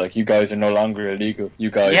government was like, you guys are no longer illegal. You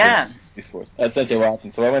guys are police force. That's essentially what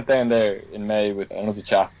happened. So I went down there in May with another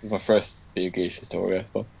chap. It was my first big geisha story, I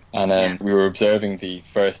suppose. And we were observing the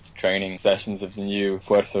first training sessions of the new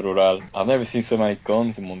Fuerza Rural. I've never seen so many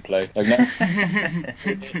guns in one place. Like,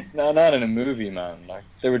 not in a movie, man. Like,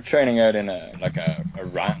 they were training out in a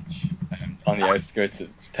ranch on the outskirts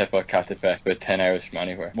of Tepalcatepec, about 10 hours from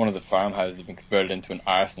anywhere. One of the farmhouses had been converted into an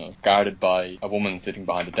arsenal, guarded by a woman sitting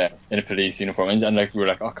behind a desk in a police uniform. And like, we were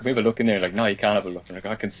like, oh, can we have a look in there? Like, no, you can't have a look. And like,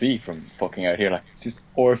 I can see from fucking out here. Like, it's just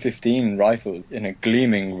R-15 rifles in a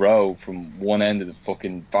gleaming row from one end of the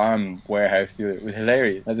fucking farm warehouse to the other. It was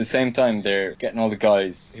hilarious. At the same time, they're getting all the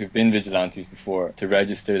guys who've been vigilantes before to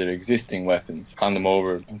register their existing weapons, hand them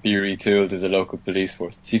over, and be retooled as a local police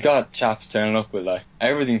force. So you got chaps turning up with like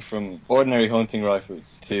everything from ordinary hunting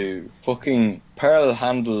rifles to fucking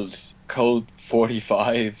pearl-handled Colt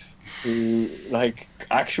 45s to like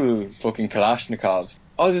actual fucking Kalashnikovs.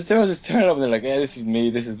 I was just turning up and they're like, yeah, this is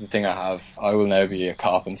me, this is the thing I have. I will now be a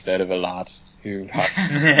cop instead of a lad who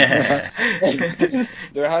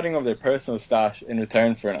they're handing over their personal stash in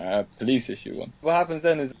return for a police issue one. What happens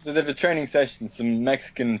then is they have a training session. Some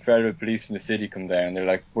Mexican federal police from the city come down and they're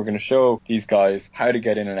like, we're going to show these guys how to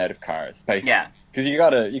get in and out of cars, basically. Yeah. Because you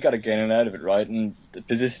gotta get in and out of it, right? And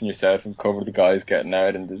position yourself and cover the guys getting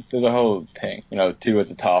out, and there's a whole thing. You know, two at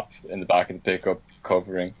the top in the back of the pickup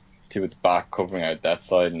covering, two at the back covering out that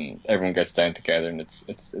side, and everyone gets down together, and it's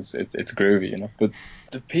groovy, you know. But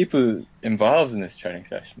the people involved in this training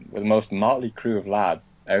session were the most motley crew of lads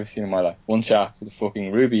I've ever seen in my life. One chap with a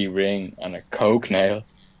fucking ruby ring and a coke nail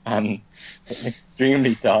and an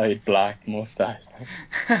extremely dyed black mustache.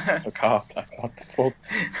 A cop, like, what the fuck?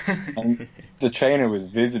 And the trainer was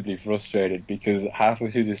visibly frustrated because halfway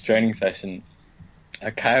through this training session,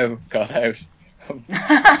 a cow got out of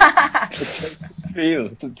the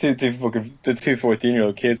field. The two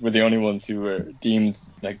 14-year-old kids were the only ones who were deemed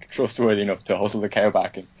like trustworthy enough to hustle the cow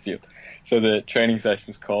back in the field. So the training session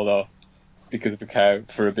was called off because of a cow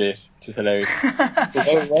for a bit, which is hilarious.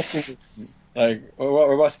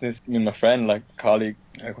 We're watching this, me and my friend, like, colleague,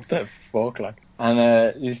 like, what the fuck, like.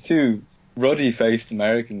 And these two ruddy-faced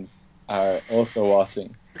Americans are also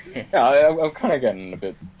watching. Yeah, I'm kind of getting a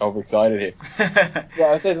bit overexcited here. Yeah,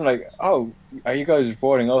 I said to them, like, oh, are you guys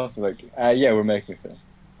reporting us? Like, yeah, we're making a film.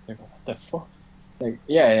 They go, what the fuck? Like,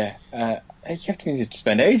 yeah. You have to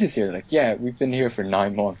spend ages here. Like, yeah, we've been here for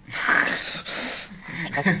 9 months.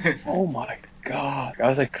 Like, oh my God. I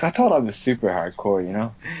was like, I thought I was super hardcore, you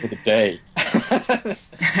know, for the day.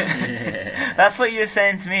 That's what you're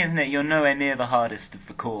saying to me, isn't it? You're nowhere near the hardest of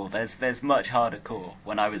the core. There's much harder core.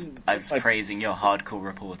 When I was praising your hardcore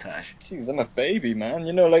reportage. Jeez, I'm a baby, man.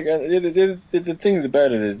 You know, like, the things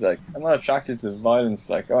about it is, like, I'm not attracted to violence.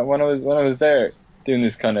 Like, when I was there doing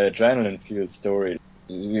this kind of adrenaline fueled story,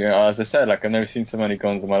 you know, as I said, like, I've never seen so many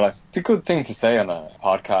guns in my life. It's a good thing to say on a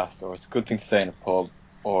podcast, or it's a good thing to say in a pub,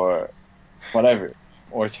 or whatever,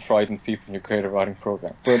 or to frighten people in your creative writing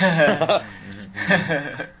program. But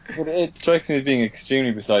it strikes me as being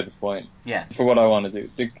extremely beside the point. Yeah. For what I want to do.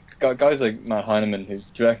 The guys like Matt Heineman, who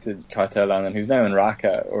directed Cartel Land and who's now in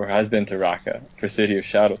Raqqa, or has been to Raqqa for City of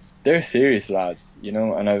Shadows, they're serious lads, you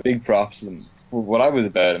know, and I have big props to them. What I was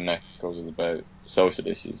about in Mexico was about social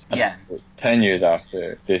issues. Yeah. 10 years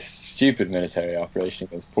after this stupid military operation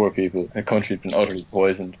against poor people, the country had been utterly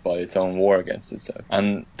poisoned by its own war against itself.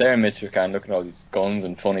 And there in Michoacan, looking at all these guns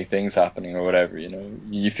and funny things happening or whatever, you know,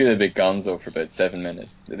 you feel a bit gonzo for about 7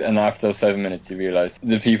 minutes. And after those 7 minutes, you realise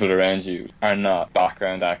the people around you are not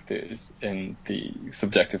background actors in the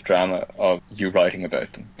subjective drama of you writing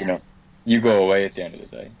about them, you know. You go away at the end of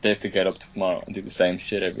the day. They have to get up tomorrow and do the same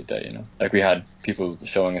shit every day, you know. Like, we had people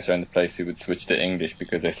showing us around the place who would switch to English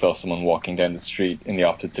because they saw someone walking down the street in the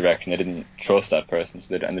opposite direction. They didn't trust that person,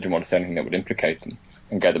 so they didn't want to say anything that would implicate them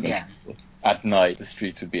and get them in trouble. At night, the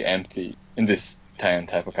streets would be empty in this town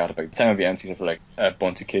type of cat. The town would be empty for like a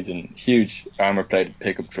bunch of kids in huge armor-plated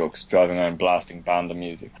pickup trucks driving around blasting band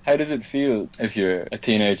music. How does it feel if you're a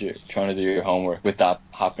teenager trying to do your homework with that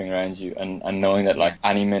happening around you and knowing that like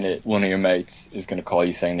any minute one of your mates is going to call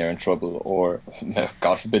you saying they're in trouble, or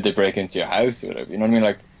God forbid they break into your house or whatever, you know what I mean?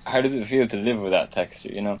 Like, how does it feel to live with that texture,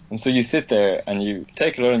 you know? And so you sit there and you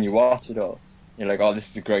take it all and you watch it all. You're like, oh, this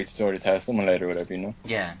is a great story to tell someone later or whatever, you know?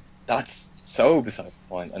 Yeah. That's so beside the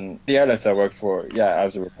point. And the outlets I worked for, I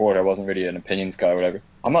was a reporter. I wasn't really an opinions guy or whatever.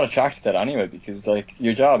 I'm not attracted to that anyway, because like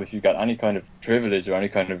your job, if you've got any kind of privilege or any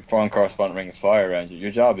kind of foreign correspondent ring of fire around you,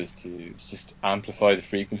 your job is to just amplify the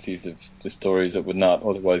frequencies of the stories that would not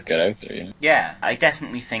otherwise get out there, you know? Yeah, I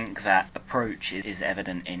definitely think that approach is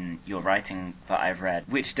evident in your writing that I've read,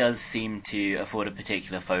 which does seem to afford a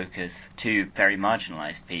particular focus to very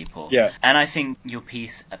marginalised people. Yeah. And I think your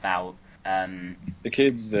piece about the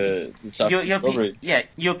kids,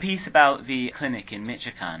 your piece about the clinic in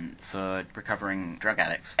Michoacan for recovering drug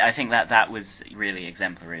addicts. I think that was really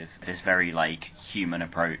exemplary of this very like human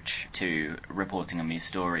approach to reporting on these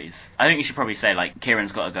stories. I think you should probably say like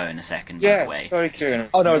Kieran's got to go in a second. By the way. Sorry, Kieran.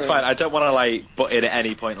 Oh no, it's fine. I don't want to like butt in at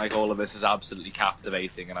any point. Like all of this is absolutely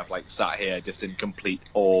captivating, and I've like sat here just in complete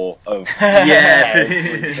awe of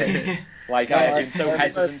everything. Like, I've been so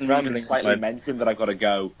hesitant to even slightly mention that I've got to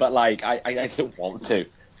go, but like, I don't want to.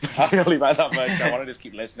 Really by that much. I want to just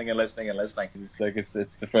keep listening and listening and listening. It's like it's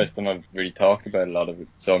the first time I've really talked about a lot of it,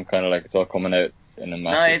 so I'm kind of like it's all coming out in a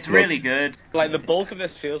massive. No, it's really good. Like the bulk of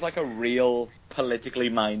this feels like a real politically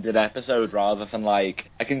minded episode rather than like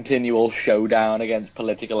a continual showdown against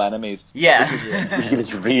political enemies. Yeah, which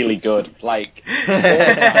is really good. Like,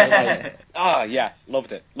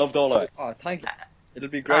 loved it. Loved all of it. Oh, thank you. It'll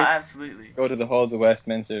be great. Absolutely. Go to the halls of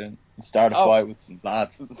Westminster and start a fight with some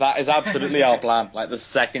lads. That is absolutely our plan. Like the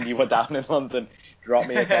second you were down in London, drop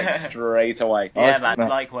me a text straight away. Yeah, man.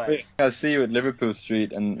 Likewise. I'll see you at Liverpool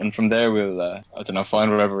Street, and from there we'll I don't know,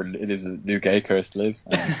 find wherever it is Luke Akehurst lives.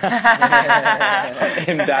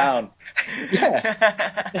 Him down.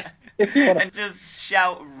 Yeah. And just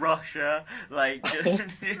shout Russia, like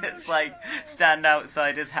just like stand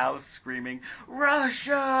outside his house screaming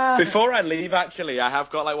Russia. Before I leave, actually, I have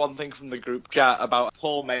got like one thing from the group chat about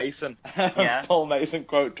Paul Mason. Yeah. Paul Mason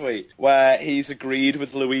quote tweet where he's agreed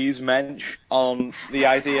with Louise Mensch on the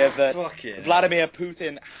idea that Vladimir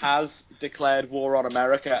Putin has declared war on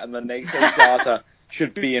America and the NATO Charter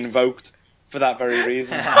should be invoked for that very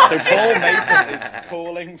reason. So Paul Mason is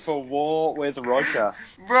calling for war with Russia.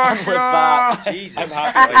 Russia! And with that, Jesus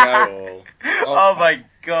I'm happy to go. Oh my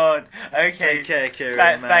god. Okay. Take care,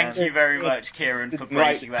 Kieran. Thank you very much, Kieran, for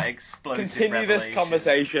breaking that explosive Continue revelation. this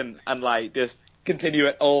conversation and like just continue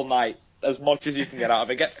it all night. As much as you can get out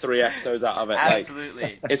of it. Get 3 episodes out of it.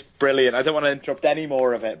 Absolutely. Like, it's brilliant. I don't want to interrupt any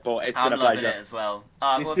more of it, but it's been a pleasure. I'm loving it as well.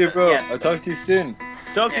 You too, bro. I'll talk to you soon.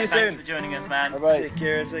 Talk to you soon. Thanks for joining us, man. Bye-bye. Take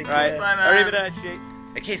care. Take care. Right. Bye, man. Arrivederci.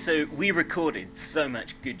 Okay, so we recorded so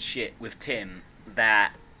much good shit with Tim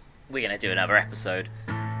that we're going to do another episode.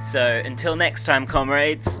 So until next time,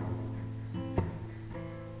 comrades.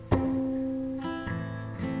 It's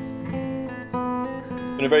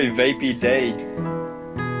been a very vapey day.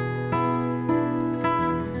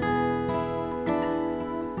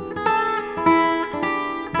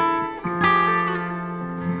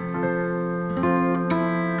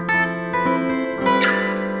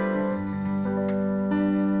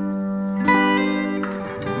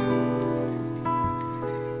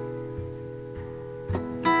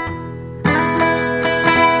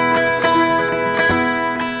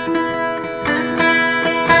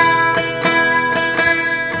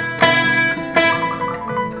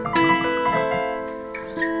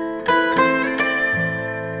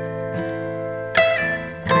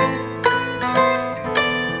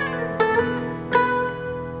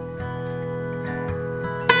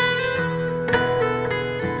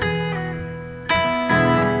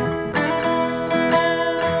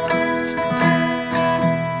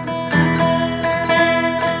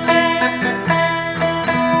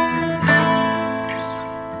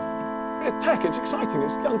 It's exciting,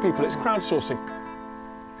 it's young people, it's crowdsourcing.